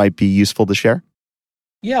that might be useful to share?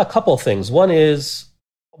 Yeah, a couple of things. One is,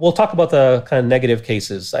 we'll talk about the kind of negative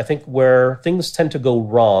cases. I think where things tend to go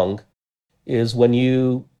wrong is when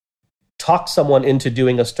you talk someone into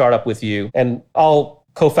doing a startup with you, and all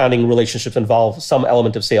co-founding relationships involve some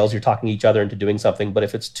element of sales. You're talking each other into doing something. But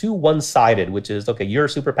if it's too one-sided, which is, okay, you're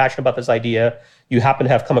super passionate about this idea, you happen to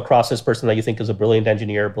have come across this person that you think is a brilliant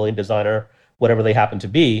engineer, brilliant designer, whatever they happen to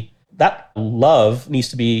be, that love needs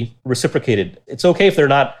to be reciprocated. It's okay if they're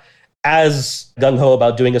not as gung-ho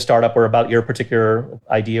about doing a startup or about your particular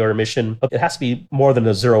idea or mission, but it has to be more than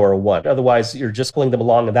a 0 or a 1. Otherwise, you're just pulling them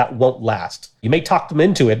along and that won't last. You may talk them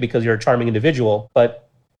into it because you're a charming individual, but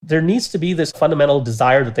there needs to be this fundamental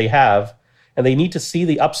desire that they have, and they need to see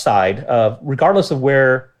the upside of, regardless of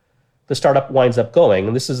where the startup winds up going.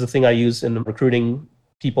 And this is the thing I use in recruiting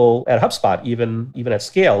people at HubSpot, even at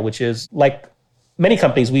scale, which is like many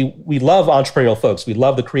companies, we love entrepreneurial folks. We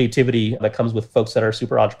love the creativity that comes with folks that are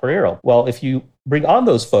super entrepreneurial. Well, if you bring on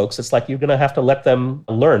those folks, it's like you're going to have to let them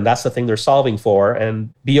learn. That's the thing they're solving for,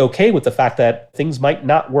 and be okay with the fact that things might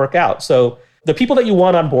not work out. So the people that you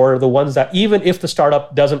want on board are the ones that, even if the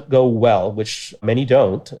startup doesn't go well, which many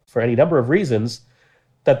don't for any number of reasons,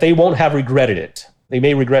 that they won't have regretted it. They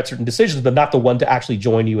may regret certain decisions, but not the one to actually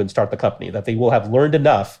join you and start the company, that they will have learned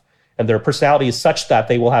enough and their personality is such that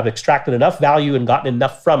they will have extracted enough value and gotten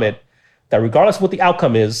enough from it that regardless of what the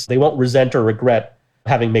outcome is, they won't resent or regret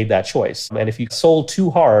having made that choice. And if you sold too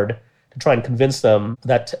hard to try and convince them,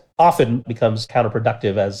 that often becomes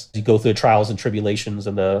counterproductive as you go through the trials and tribulations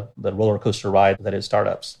and the roller coaster ride that is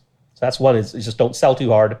startups. So that's one, is just don't sell too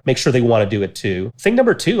hard. Make sure they want to do it too. Thing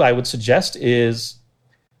number 2 I would suggest is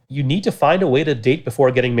you need to find a way to date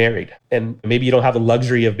before getting married. And maybe you don't have the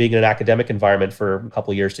luxury of being in an academic environment for a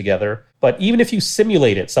couple of years together. But even if you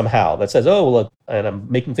simulate it somehow, that says, oh, look, and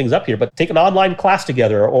I'm making things up here, but take an online class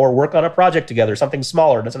together or work on a project together, something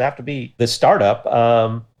smaller. It doesn't have to be this startup.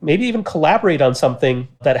 Maybe even collaborate on something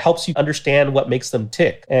that helps you understand what makes them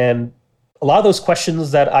tick. And a lot of those questions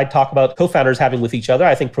that I talk about co-founders having with each other,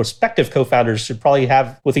 I think prospective co-founders should probably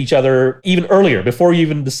have with each other even earlier, before you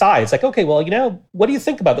even decide. It's like, okay, well, what do you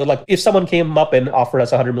think about that? Like, if someone came up and offered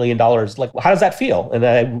us $100 million, like, how does that feel? And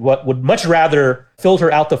I would much rather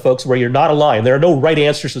filter out the folks where you're not aligned. There are no right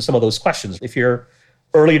answers to some of those questions. If you're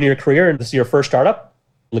early in your career and this is your first startup,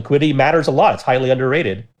 liquidity matters a lot. It's highly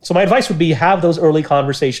underrated. So my advice would be, have those early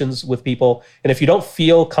conversations with people. And if you don't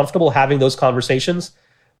feel comfortable having those conversations,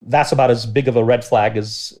 that's about as big of a red flag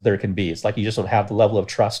as there can be. It's like you just don't have the level of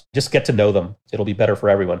trust. Just get to know them. It'll be better for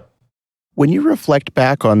everyone. When you reflect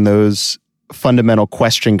back on those fundamental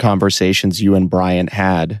question conversations you and Brian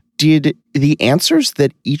had, did the answers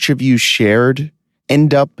that each of you shared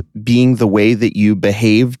end up being the way that you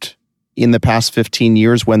behaved in the past 15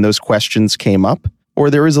 years when those questions came up? Or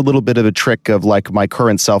there is a little bit of a trick of like, my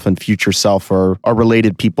current self and future self are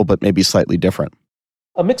related people, but maybe slightly different?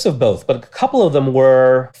 A mix of both, but a couple of them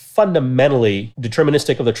were fundamentally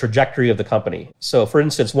deterministic of the trajectory of the company. So for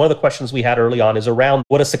instance, one of the questions we had early on is around,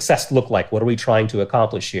 what does success look like? What are we trying to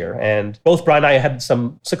accomplish here? And both Brian and I had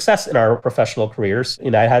some success in our professional careers.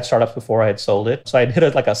 I had startups before I had sold it. So I'd hit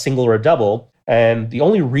it like a single or a double. And the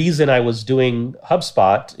only reason I was doing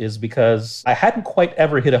HubSpot is because I hadn't quite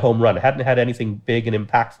ever hit a home run. I hadn't had anything big and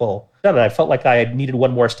impactful done. And I felt like I needed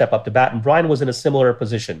one more step up to bat. And Brian was in a similar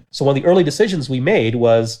position. So one of the early decisions we made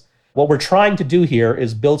was, what we're trying to do here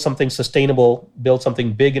is build something sustainable, build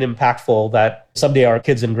something big and impactful that someday our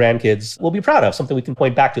kids and grandkids will be proud of, something we can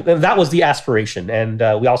point back to. And that was the aspiration. And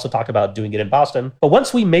we also talked about doing it in Boston. But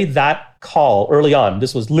once we made that call early on,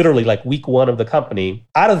 this was literally like week 1 of the company,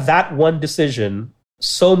 out of that one decision,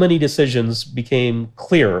 so many decisions became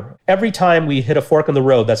clearer. Every time we hit a fork in the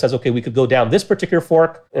road that says, okay, we could go down this particular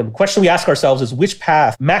fork. And the question we ask ourselves is, which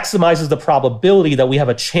path maximizes the probability that we have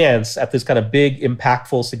a chance at this kind of big,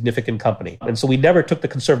 impactful, significant company? And so we never took the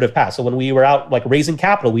conservative path. So when we were out like raising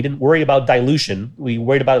capital, we didn't worry about dilution. We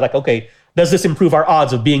worried about like, okay, does this improve our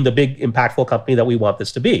odds of being the big impactful company that we want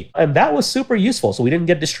this to be? And that was super useful. So we didn't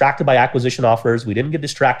get distracted by acquisition offers. We didn't get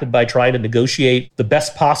distracted by trying to negotiate the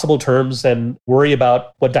best possible terms and worry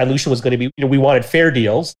about what dilution was going to be. We wanted fair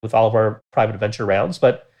deals with all of our private venture rounds,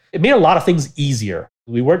 but it made a lot of things easier.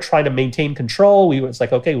 We weren't trying to maintain control. It's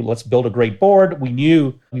like, okay, let's build a great board. We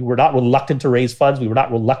knew we were not reluctant to raise funds. We were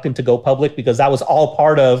not reluctant to go public because that was all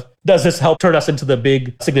part of, does this help turn us into the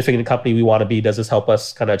big significant company we want to be? Does this help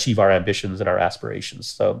us kind of achieve our ambitions and our aspirations?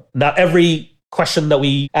 So not every question that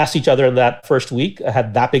we asked each other in that first week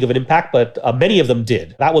had that big of an impact, but many of them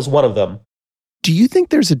did. That was one of them. Do you think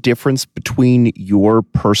there's a difference between your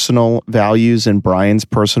personal values and Brian's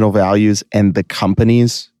personal values and the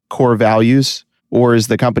company's core values? Or is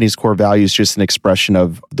the company's core values just an expression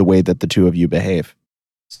of the way that the two of you behave?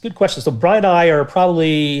 It's a good question. So Brian and I are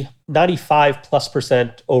probably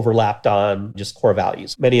 95+% overlapped on just core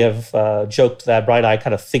values. Many have joked that Brian and I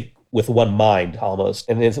kind of think with one mind almost.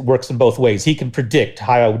 And it works in both ways. He can predict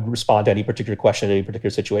how I would respond to any particular question in any particular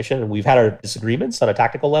situation. And we've had our disagreements on a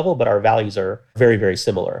tactical level, but our values are very, very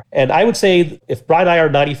similar. And I would say if Brian and I are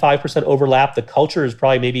 95% overlapped, the culture is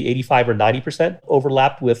probably maybe 85 or 90%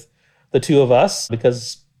 overlapped with the two of us,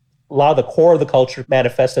 because a lot of the core of the culture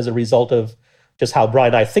manifests as a result of just how Brian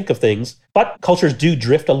and I think of things. But cultures do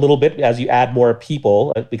drift a little bit as you add more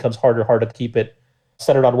people. It becomes harder and harder to keep it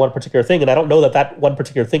centered on one particular thing. And I don't know that that one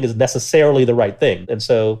particular thing is necessarily the right thing. And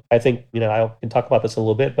so I think, I can talk about this a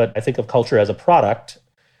little bit, but I think of culture as a product.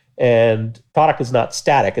 And product is not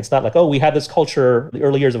static. It's not like, oh, we had this culture the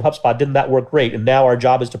early years of HubSpot. Didn't that work great? And now our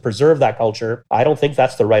job is to preserve that culture. I don't think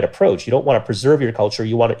that's the right approach. You don't want to preserve your culture.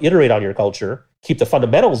 You want to iterate on your culture, keep the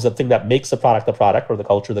fundamentals, the thing that makes the product, or the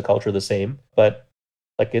culture the same. But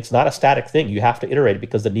it's not a static thing. You have to iterate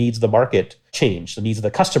because the needs of the market change, the needs of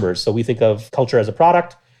the customers. So we think of culture as a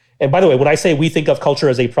product. And by the way, when I say we think of culture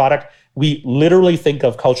as a product, we literally think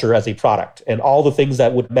of culture as a product, and all the things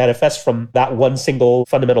that would manifest from that one single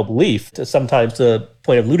fundamental belief, sometimes to the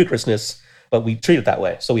point of ludicrousness, but we treat it that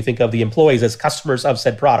way. So we think of the employees as customers of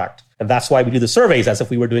said product. And that's why we do the surveys as if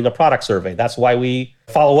we were doing a product survey. That's why we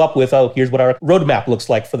follow up with, here's what our roadmap looks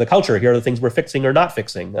like for the culture. Here are the things we're fixing or not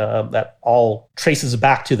fixing. That all traces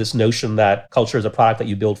back to this notion that culture is a product that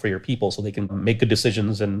you build for your people so they can make good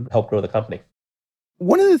decisions and help grow the company.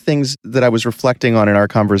 One of the things that I was reflecting on in our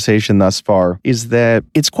conversation thus far is that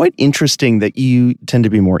it's quite interesting that you tend to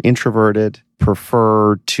be more introverted,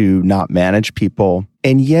 prefer to not manage people,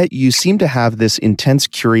 and yet you seem to have this intense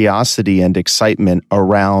curiosity and excitement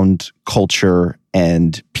around culture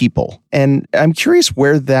and people. And I'm curious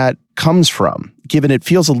where that comes from, given it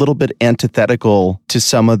feels a little bit antithetical to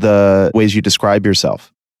some of the ways you describe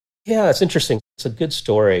yourself. Yeah, that's interesting. It's a good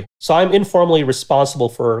story. So I'm informally responsible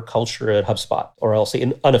for culture at HubSpot, or I'll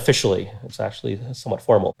say unofficially. It's actually somewhat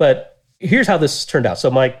formal. But here's how this turned out.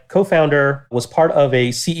 So my co-founder was part of a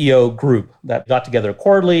CEO group that got together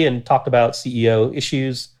quarterly and talked about CEO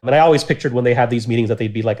issues. And I always pictured when they had these meetings that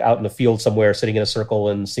they'd be out in the field somewhere, sitting in a circle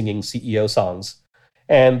and singing CEO songs.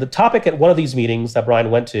 And the topic at one of these meetings that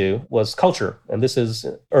Brian went to was culture. And this is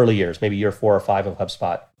early years, maybe year 4 or 5 of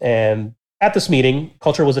HubSpot. And at this meeting,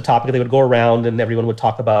 culture was a topic. They would go around and everyone would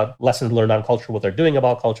talk about lessons learned on culture, what they're doing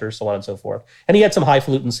about culture, so on and so forth. And he had some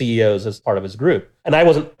highfalutin CEOs as part of his group. And I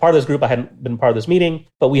wasn't part of this group. I hadn't been part of this meeting,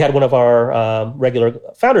 but we had one of our regular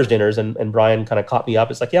founders dinners, and Brian kind of caught me up.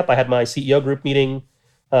 It's like, yep, I had my CEO group meeting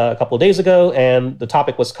a couple of days ago, and the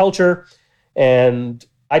topic was culture. And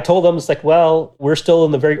I told them, it's like, well, we're still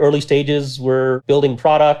in the very early stages. We're building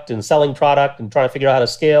product and selling product and trying to figure out how to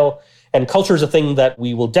scale. And culture is a thing that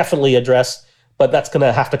we will definitely address, but that's going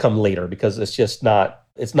to have to come later because it's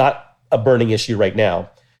not a burning issue right now.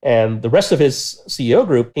 And the rest of his CEO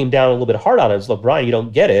group came down a little bit hard on it. It's like, Brian, you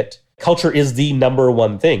don't get it. Culture is the number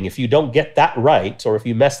one thing. If you don't get that right, or if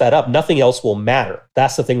you mess that up, nothing else will matter.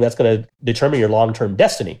 That's the thing that's going to determine your long-term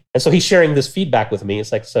destiny. And so he's sharing this feedback with me.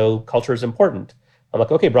 It's like, so culture is important. I'm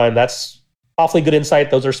like, okay, Brian, that's awfully good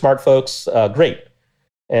insight. Those are smart folks. Great.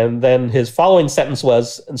 And then his following sentence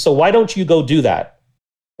was, and so why don't you go do that?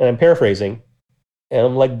 And I'm paraphrasing. And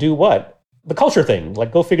I'm like, do what? The culture thing.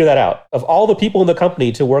 Go figure that out. Of all the people in the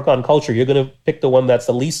company to work on culture, you're going to pick the one that's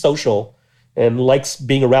the least social and likes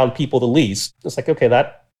being around people the least. It's like, okay,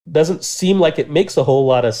 that doesn't seem like it makes a whole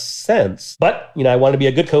lot of sense. But, I wanted to be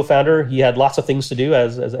a good co-founder. He had lots of things to do,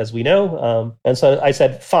 as we know. And so I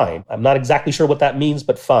said, fine. I'm not exactly sure what that means,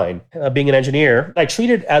 but fine. Being an engineer, I treat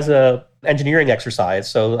it as a engineering exercise.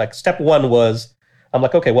 So step one was, I'm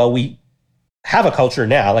like, okay, well, we have a culture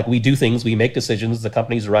now. We do things, we make decisions, the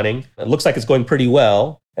company's running. It looks like it's going pretty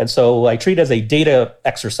well. And so I treat it as a data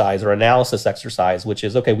exercise or analysis exercise, which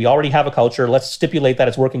is, okay, we already have a culture. Let's stipulate that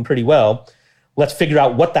it's working pretty well. Let's figure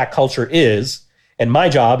out what that culture is. And my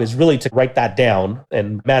job is really to write that down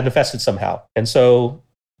and manifest it somehow. And so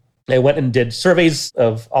I went and did surveys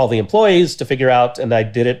of all the employees to figure out, and I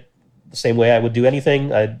did it the same way I would do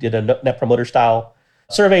anything. I did a net promoter style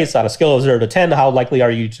surveys on a scale of 0 to 10. How likely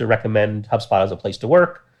are you to recommend HubSpot as a place to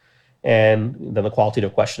work? And then the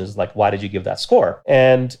qualitative question is like, why did you give that score?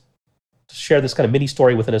 And to share this kind of mini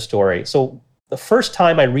story within a story. So the first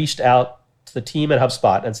time I reached out to the team at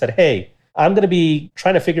HubSpot and said, hey, I'm going to be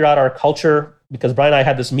trying to figure out our culture because Brian and I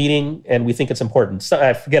had this meeting and we think it's important. So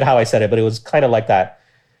I forget how I said it, but it was kind of like that.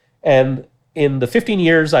 And in the 15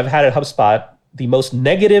 years I've had at HubSpot, the most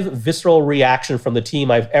negative visceral reaction from the team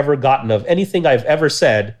I've ever gotten of anything I've ever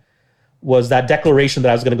said was that declaration that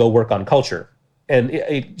I was going to go work on culture. And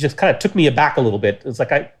it just kind of took me aback a little bit. It's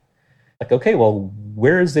like, okay, well,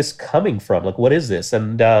 where is this coming from? Like, what is this?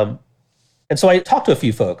 And so I talked to a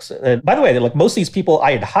few folks. And by the way, like most of these people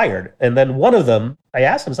I had hired. And then one of them, I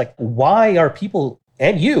asked him, like, why are people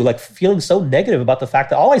and you like feeling so negative about the fact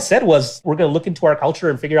that all I said was, we're going to look into our culture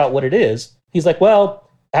and figure out what it is. He's like, well,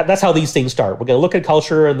 that's how these things start. We're going to look at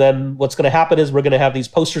culture, and then what's going to happen is we're going to have these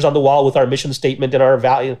posters on the wall with our mission statement and our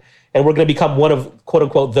value, and we're going to become one of, quote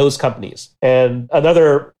unquote, those companies. And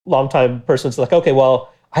another longtime person's like, okay,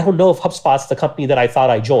 well, I don't know if HubSpot's the company that I thought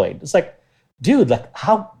I joined. It's like, dude, like,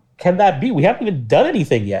 how can that be? We haven't even done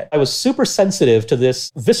anything yet. I was super sensitive to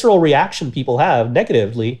this visceral reaction people have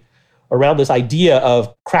negatively around this idea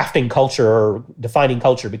of crafting culture or defining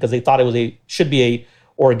culture because they thought it should be a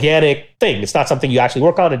organic thing. It's not something you actually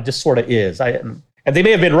work on. It just sort of is. And they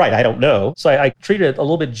may have been right. I don't know. So I treated it a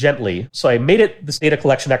little bit gently. So I made it this data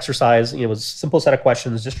collection exercise. It was a simple set of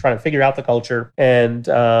questions, just trying to figure out the culture. And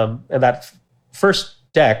that first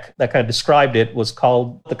deck that kind of described it was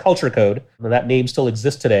called the Culture Code. And that name still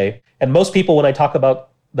exists today. And most people, when I talk about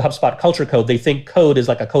the HubSpot Culture Code, they think code is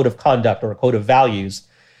like a code of conduct or a code of values.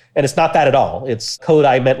 And it's not that at all. It's code,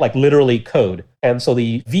 I meant like literally code. And so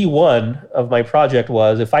the V1 of my project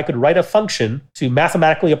was if I could write a function to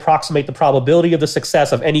mathematically approximate the probability of the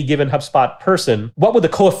success of any given HubSpot person, what would the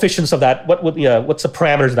coefficients of that, what's the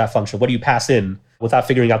parameters of that function? What do you pass in without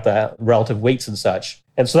figuring out the relative weights and such?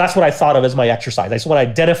 And so that's what I thought of as my exercise. I just want to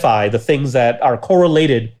identify the things that are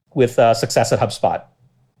correlated with success at HubSpot.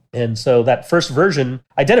 And so that first version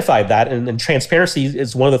identified that, and transparency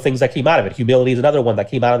is one of the things that came out of it. Humility is another one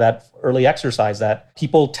that came out of that early exercise, that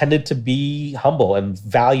people tended to be humble and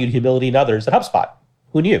valued humility in others at HubSpot.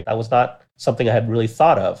 Who knew? That was not something I had really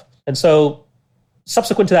thought of. And so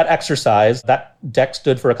subsequent to that exercise, that deck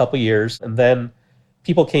stood for a couple of years, and then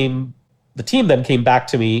the team then came back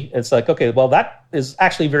to me and it's like, okay, well, that is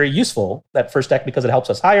actually very useful, that first deck, because it helps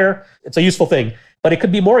us hire. It's a useful thing. But it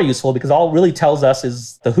could be more useful because all it really tells us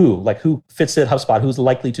is the who, like who fits at HubSpot, who's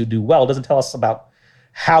likely to do well. It doesn't tell us about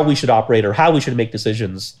how we should operate or how we should make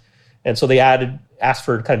decisions. And so they asked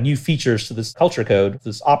for kind of new features to this culture code,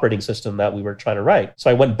 this operating system that we were trying to write.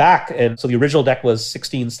 So I went back, and so the original deck was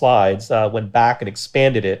 16 slides, went back and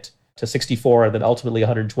expanded it to 64 and then ultimately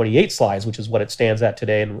 128 slides, which is what it stands at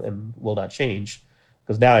today and will not change.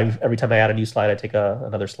 Because now every time I add a new slide, I take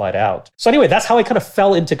another slide out. So anyway, that's how I kind of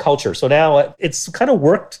fell into culture. So now it's kind of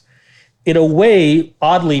worked in a way,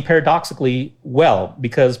 oddly, paradoxically well,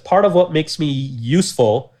 because part of what makes me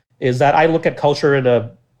useful is that I look at culture in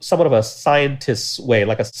a somewhat of a scientist's way,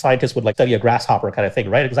 like a scientist would like study a grasshopper kind of thing,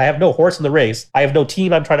 right? Because I have no horse in the race. I have no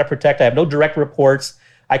team I'm trying to protect. I have no direct reports.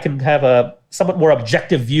 I can have a somewhat more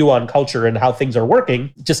objective view on culture and how things are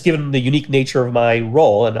working, just given the unique nature of my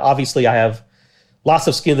role. And obviously I have lots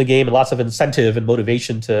of skin in the game and lots of incentive and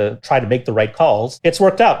motivation to try to make the right calls. It's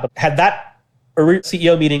worked out. But had that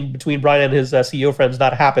CEO meeting between Brian and his CEO friends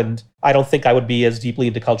not happened, I don't think I would be as deeply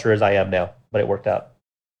into culture as I am now, but it worked out.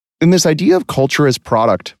 In this idea of culture as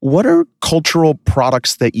product, what are cultural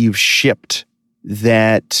products that you've shipped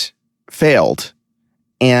that failed?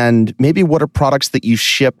 And maybe what are products that you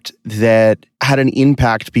shipped that had an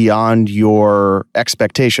impact beyond your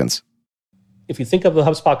expectations? If you think of the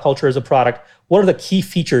HubSpot culture as a product, what are the key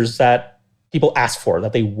features that people ask for,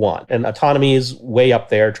 that they want? And autonomy is way up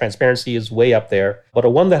there. Transparency is way up there. But a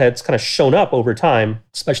one that has kind of shown up over time,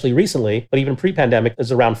 especially recently, but even pre-pandemic,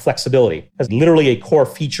 is around flexibility as literally a core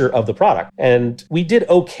feature of the product. And we did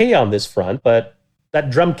okay on this front, but that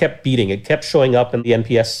drum kept beating. It kept showing up in the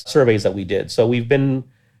NPS surveys that we did. So we've been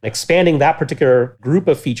expanding that particular group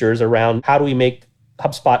of features around how do we make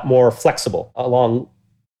HubSpot more flexible along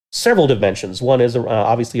several dimensions. One is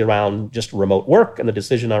obviously around just remote work and the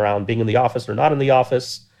decision around being in the office or not in the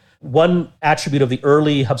office. One attribute of the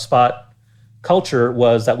early HubSpot culture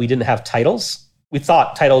was that we didn't have titles. We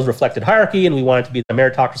thought titles reflected hierarchy and we wanted to be a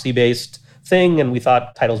meritocracy-based thing, and we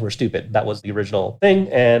thought titles were stupid. That was the original thing.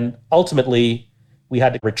 And ultimately, we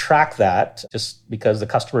had to retract that just because the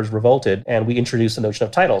customers revolted, and we introduced the notion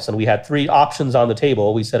of titles. And we had 3 options on the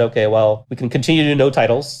table. We said, okay, well, we can continue to do no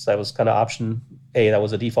titles. That was kind of option A. That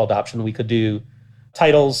was a default option. We could do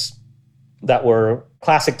titles that were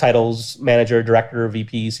classic titles, manager, director,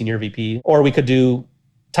 VP, senior VP, or we could do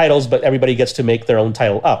titles, but everybody gets to make their own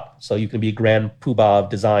title up. So you can be Grand Poobah of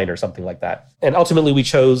design or something like that. And ultimately, we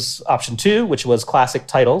chose option 2, which was classic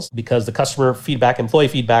titles, because the customer feedback, employee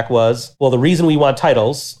feedback was, well, the reason we want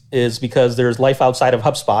titles is because there's life outside of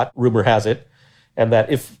HubSpot, rumor has it, and that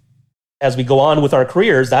if, as we go on with our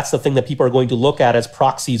careers, that's the thing that people are going to look at as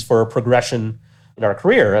proxies for progression in our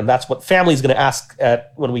career. And that's what family's going to ask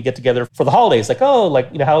at when we get together for the holidays. Like, oh,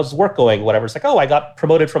 how's work going? Whatever. It's like, oh, I got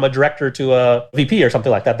promoted from a director to a VP or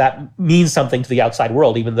something like that. That means something to the outside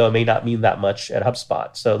world, even though it may not mean that much at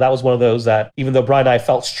HubSpot. So that was one of those that, even though Brian and I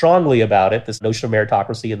felt strongly about it, this notion of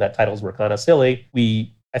meritocracy and that titles were kind of silly,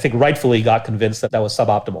 we, I think, rightfully got convinced that that was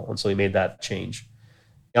suboptimal. And so we made that change.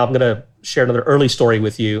 Now, I'm going to share another early story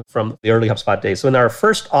with you from the early HubSpot days. So in our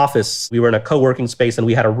first office, we were in a co-working space and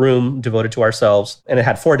we had a room devoted to ourselves, and it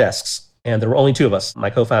had 4 desks. And there were only 2 of us, my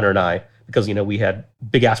co-founder and I, because, we had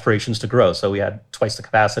big aspirations to grow. So we had twice the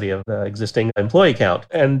capacity of the existing employee count.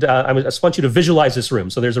 And I just want you to visualize this room.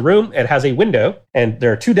 So there's a room, it has a window, and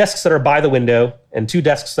there are 2 desks that are by the window and 2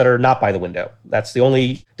 desks that are not by the window. That's the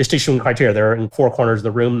only distinction criteria. They're in 4 corners of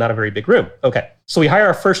the room, not a very big room. Okay. So we hire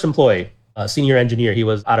our first employee, a senior engineer. He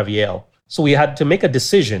was out of Yale. So we had to make a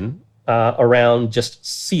decision around just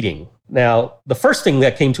seating. Now, the first thing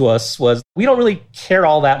that came to us was we don't really care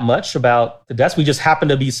all that much about the desk. We just happen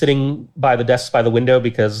to be sitting by the desks by the window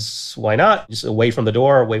because why not? Just away from the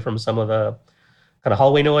door, away from some of the kind of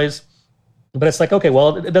hallway noise. But it's like, okay,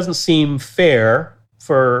 well, it doesn't seem fair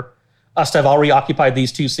for us to have already occupied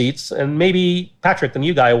these 2 seats. And maybe Patrick, the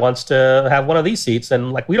new guy, wants to have one of these seats.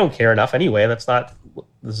 And we don't care enough anyway. That's not what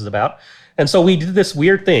this is about. And so we did this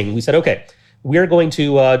weird thing. We said, okay, we're going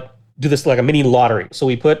to do this like a mini lottery. So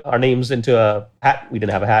we put our names into a hat. We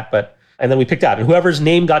didn't have a hat, and then we picked out. And whoever's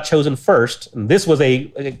name got chosen first, and this was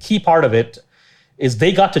a key part of it, is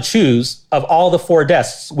they got to choose of all the 4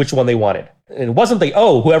 desks which one they wanted. And it wasn't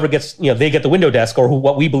whoever gets, they get the window desk or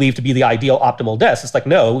what we believe to be the ideal optimal desk. It's like,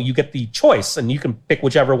 no, you get the choice and you can pick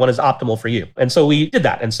whichever one is optimal for you. And so we did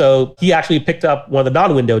that. And so he actually picked up one of the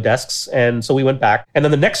non-window desks. And so we went back. And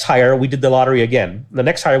then the next hire, we did the lottery again. The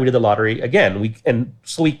next hire, we did the lottery again. And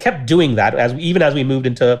so we kept doing that even as we moved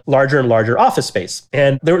into larger and larger office space.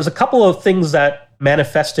 And there was a couple of things that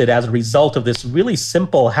manifested as a result of this really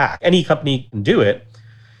simple hack. Any company can do it.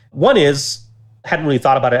 One is, hadn't really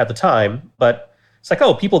thought about it at the time, but it's like,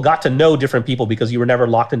 oh, people got to know different people because you were never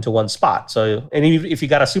locked into one spot. So, and if you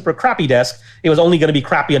got a super crappy desk, it was only going to be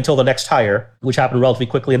crappy until the next hire, which happened relatively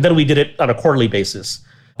quickly. And then we did it on a quarterly basis.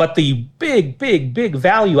 But the big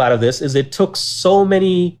value out of this is it took so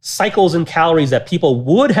many cycles and calories that people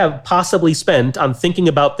would have possibly spent on thinking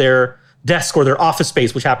about their desk or their office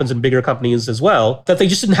space, which happens in bigger companies as well, that they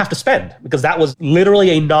just didn't have to spend because that was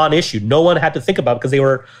literally a non-issue. No one had to think about it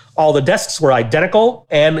because all the desks were identical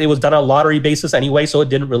and it was done on a lottery basis anyway, so it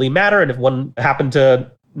didn't really matter. And if one happened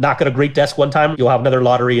to not get a great desk one time, you'll have another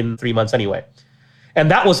lottery in 3 months anyway.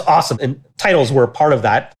 And that was awesome. And titles were a part of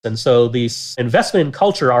that. And so this investment in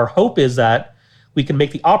culture, our hope is that we can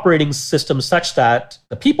make the operating system such that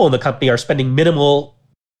the people in the company are spending minimal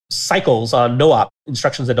cycles on no-op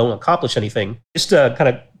instructions that don't accomplish anything, just to kind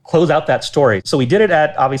of close out that story. So we did it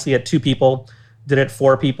obviously at 2 people, did it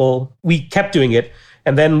 4 people. We kept doing it.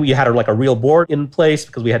 And then we had a real board in place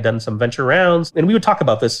because we had done some venture rounds. And we would talk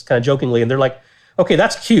about this kind of jokingly. And they're like, okay,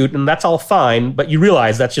 that's cute and that's all fine, but you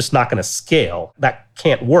realize that's just not going to scale. That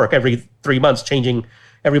can't work every 3 months changing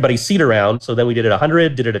everybody's seat around. So then we did it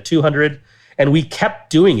 100, did it at 200, and we kept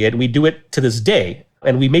doing it. And we do it to this day.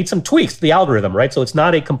 And we made some tweaks to the algorithm, right? So it's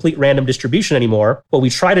not a complete random distribution anymore. What we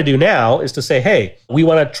try to do now is to say, hey, we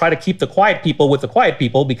want to try to keep the quiet people with the quiet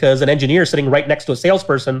people because an engineer sitting right next to a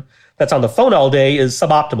salesperson that's on the phone all day is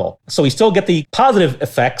suboptimal. So we still get the positive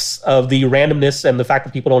effects of the randomness and the fact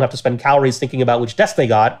that people don't have to spend calories thinking about which desk they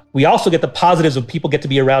got. We also get the positives of people get to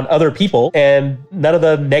be around other people and none of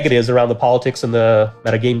the negatives around the politics and the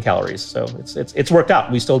metagame calories. So it's worked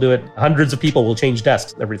out. We still do it. Hundreds of people will change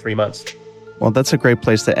desks every 3 months. Well, that's a great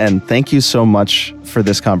place to end. Thank you so much for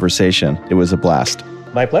this conversation. It was a blast.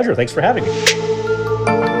 My pleasure. Thanks for having me.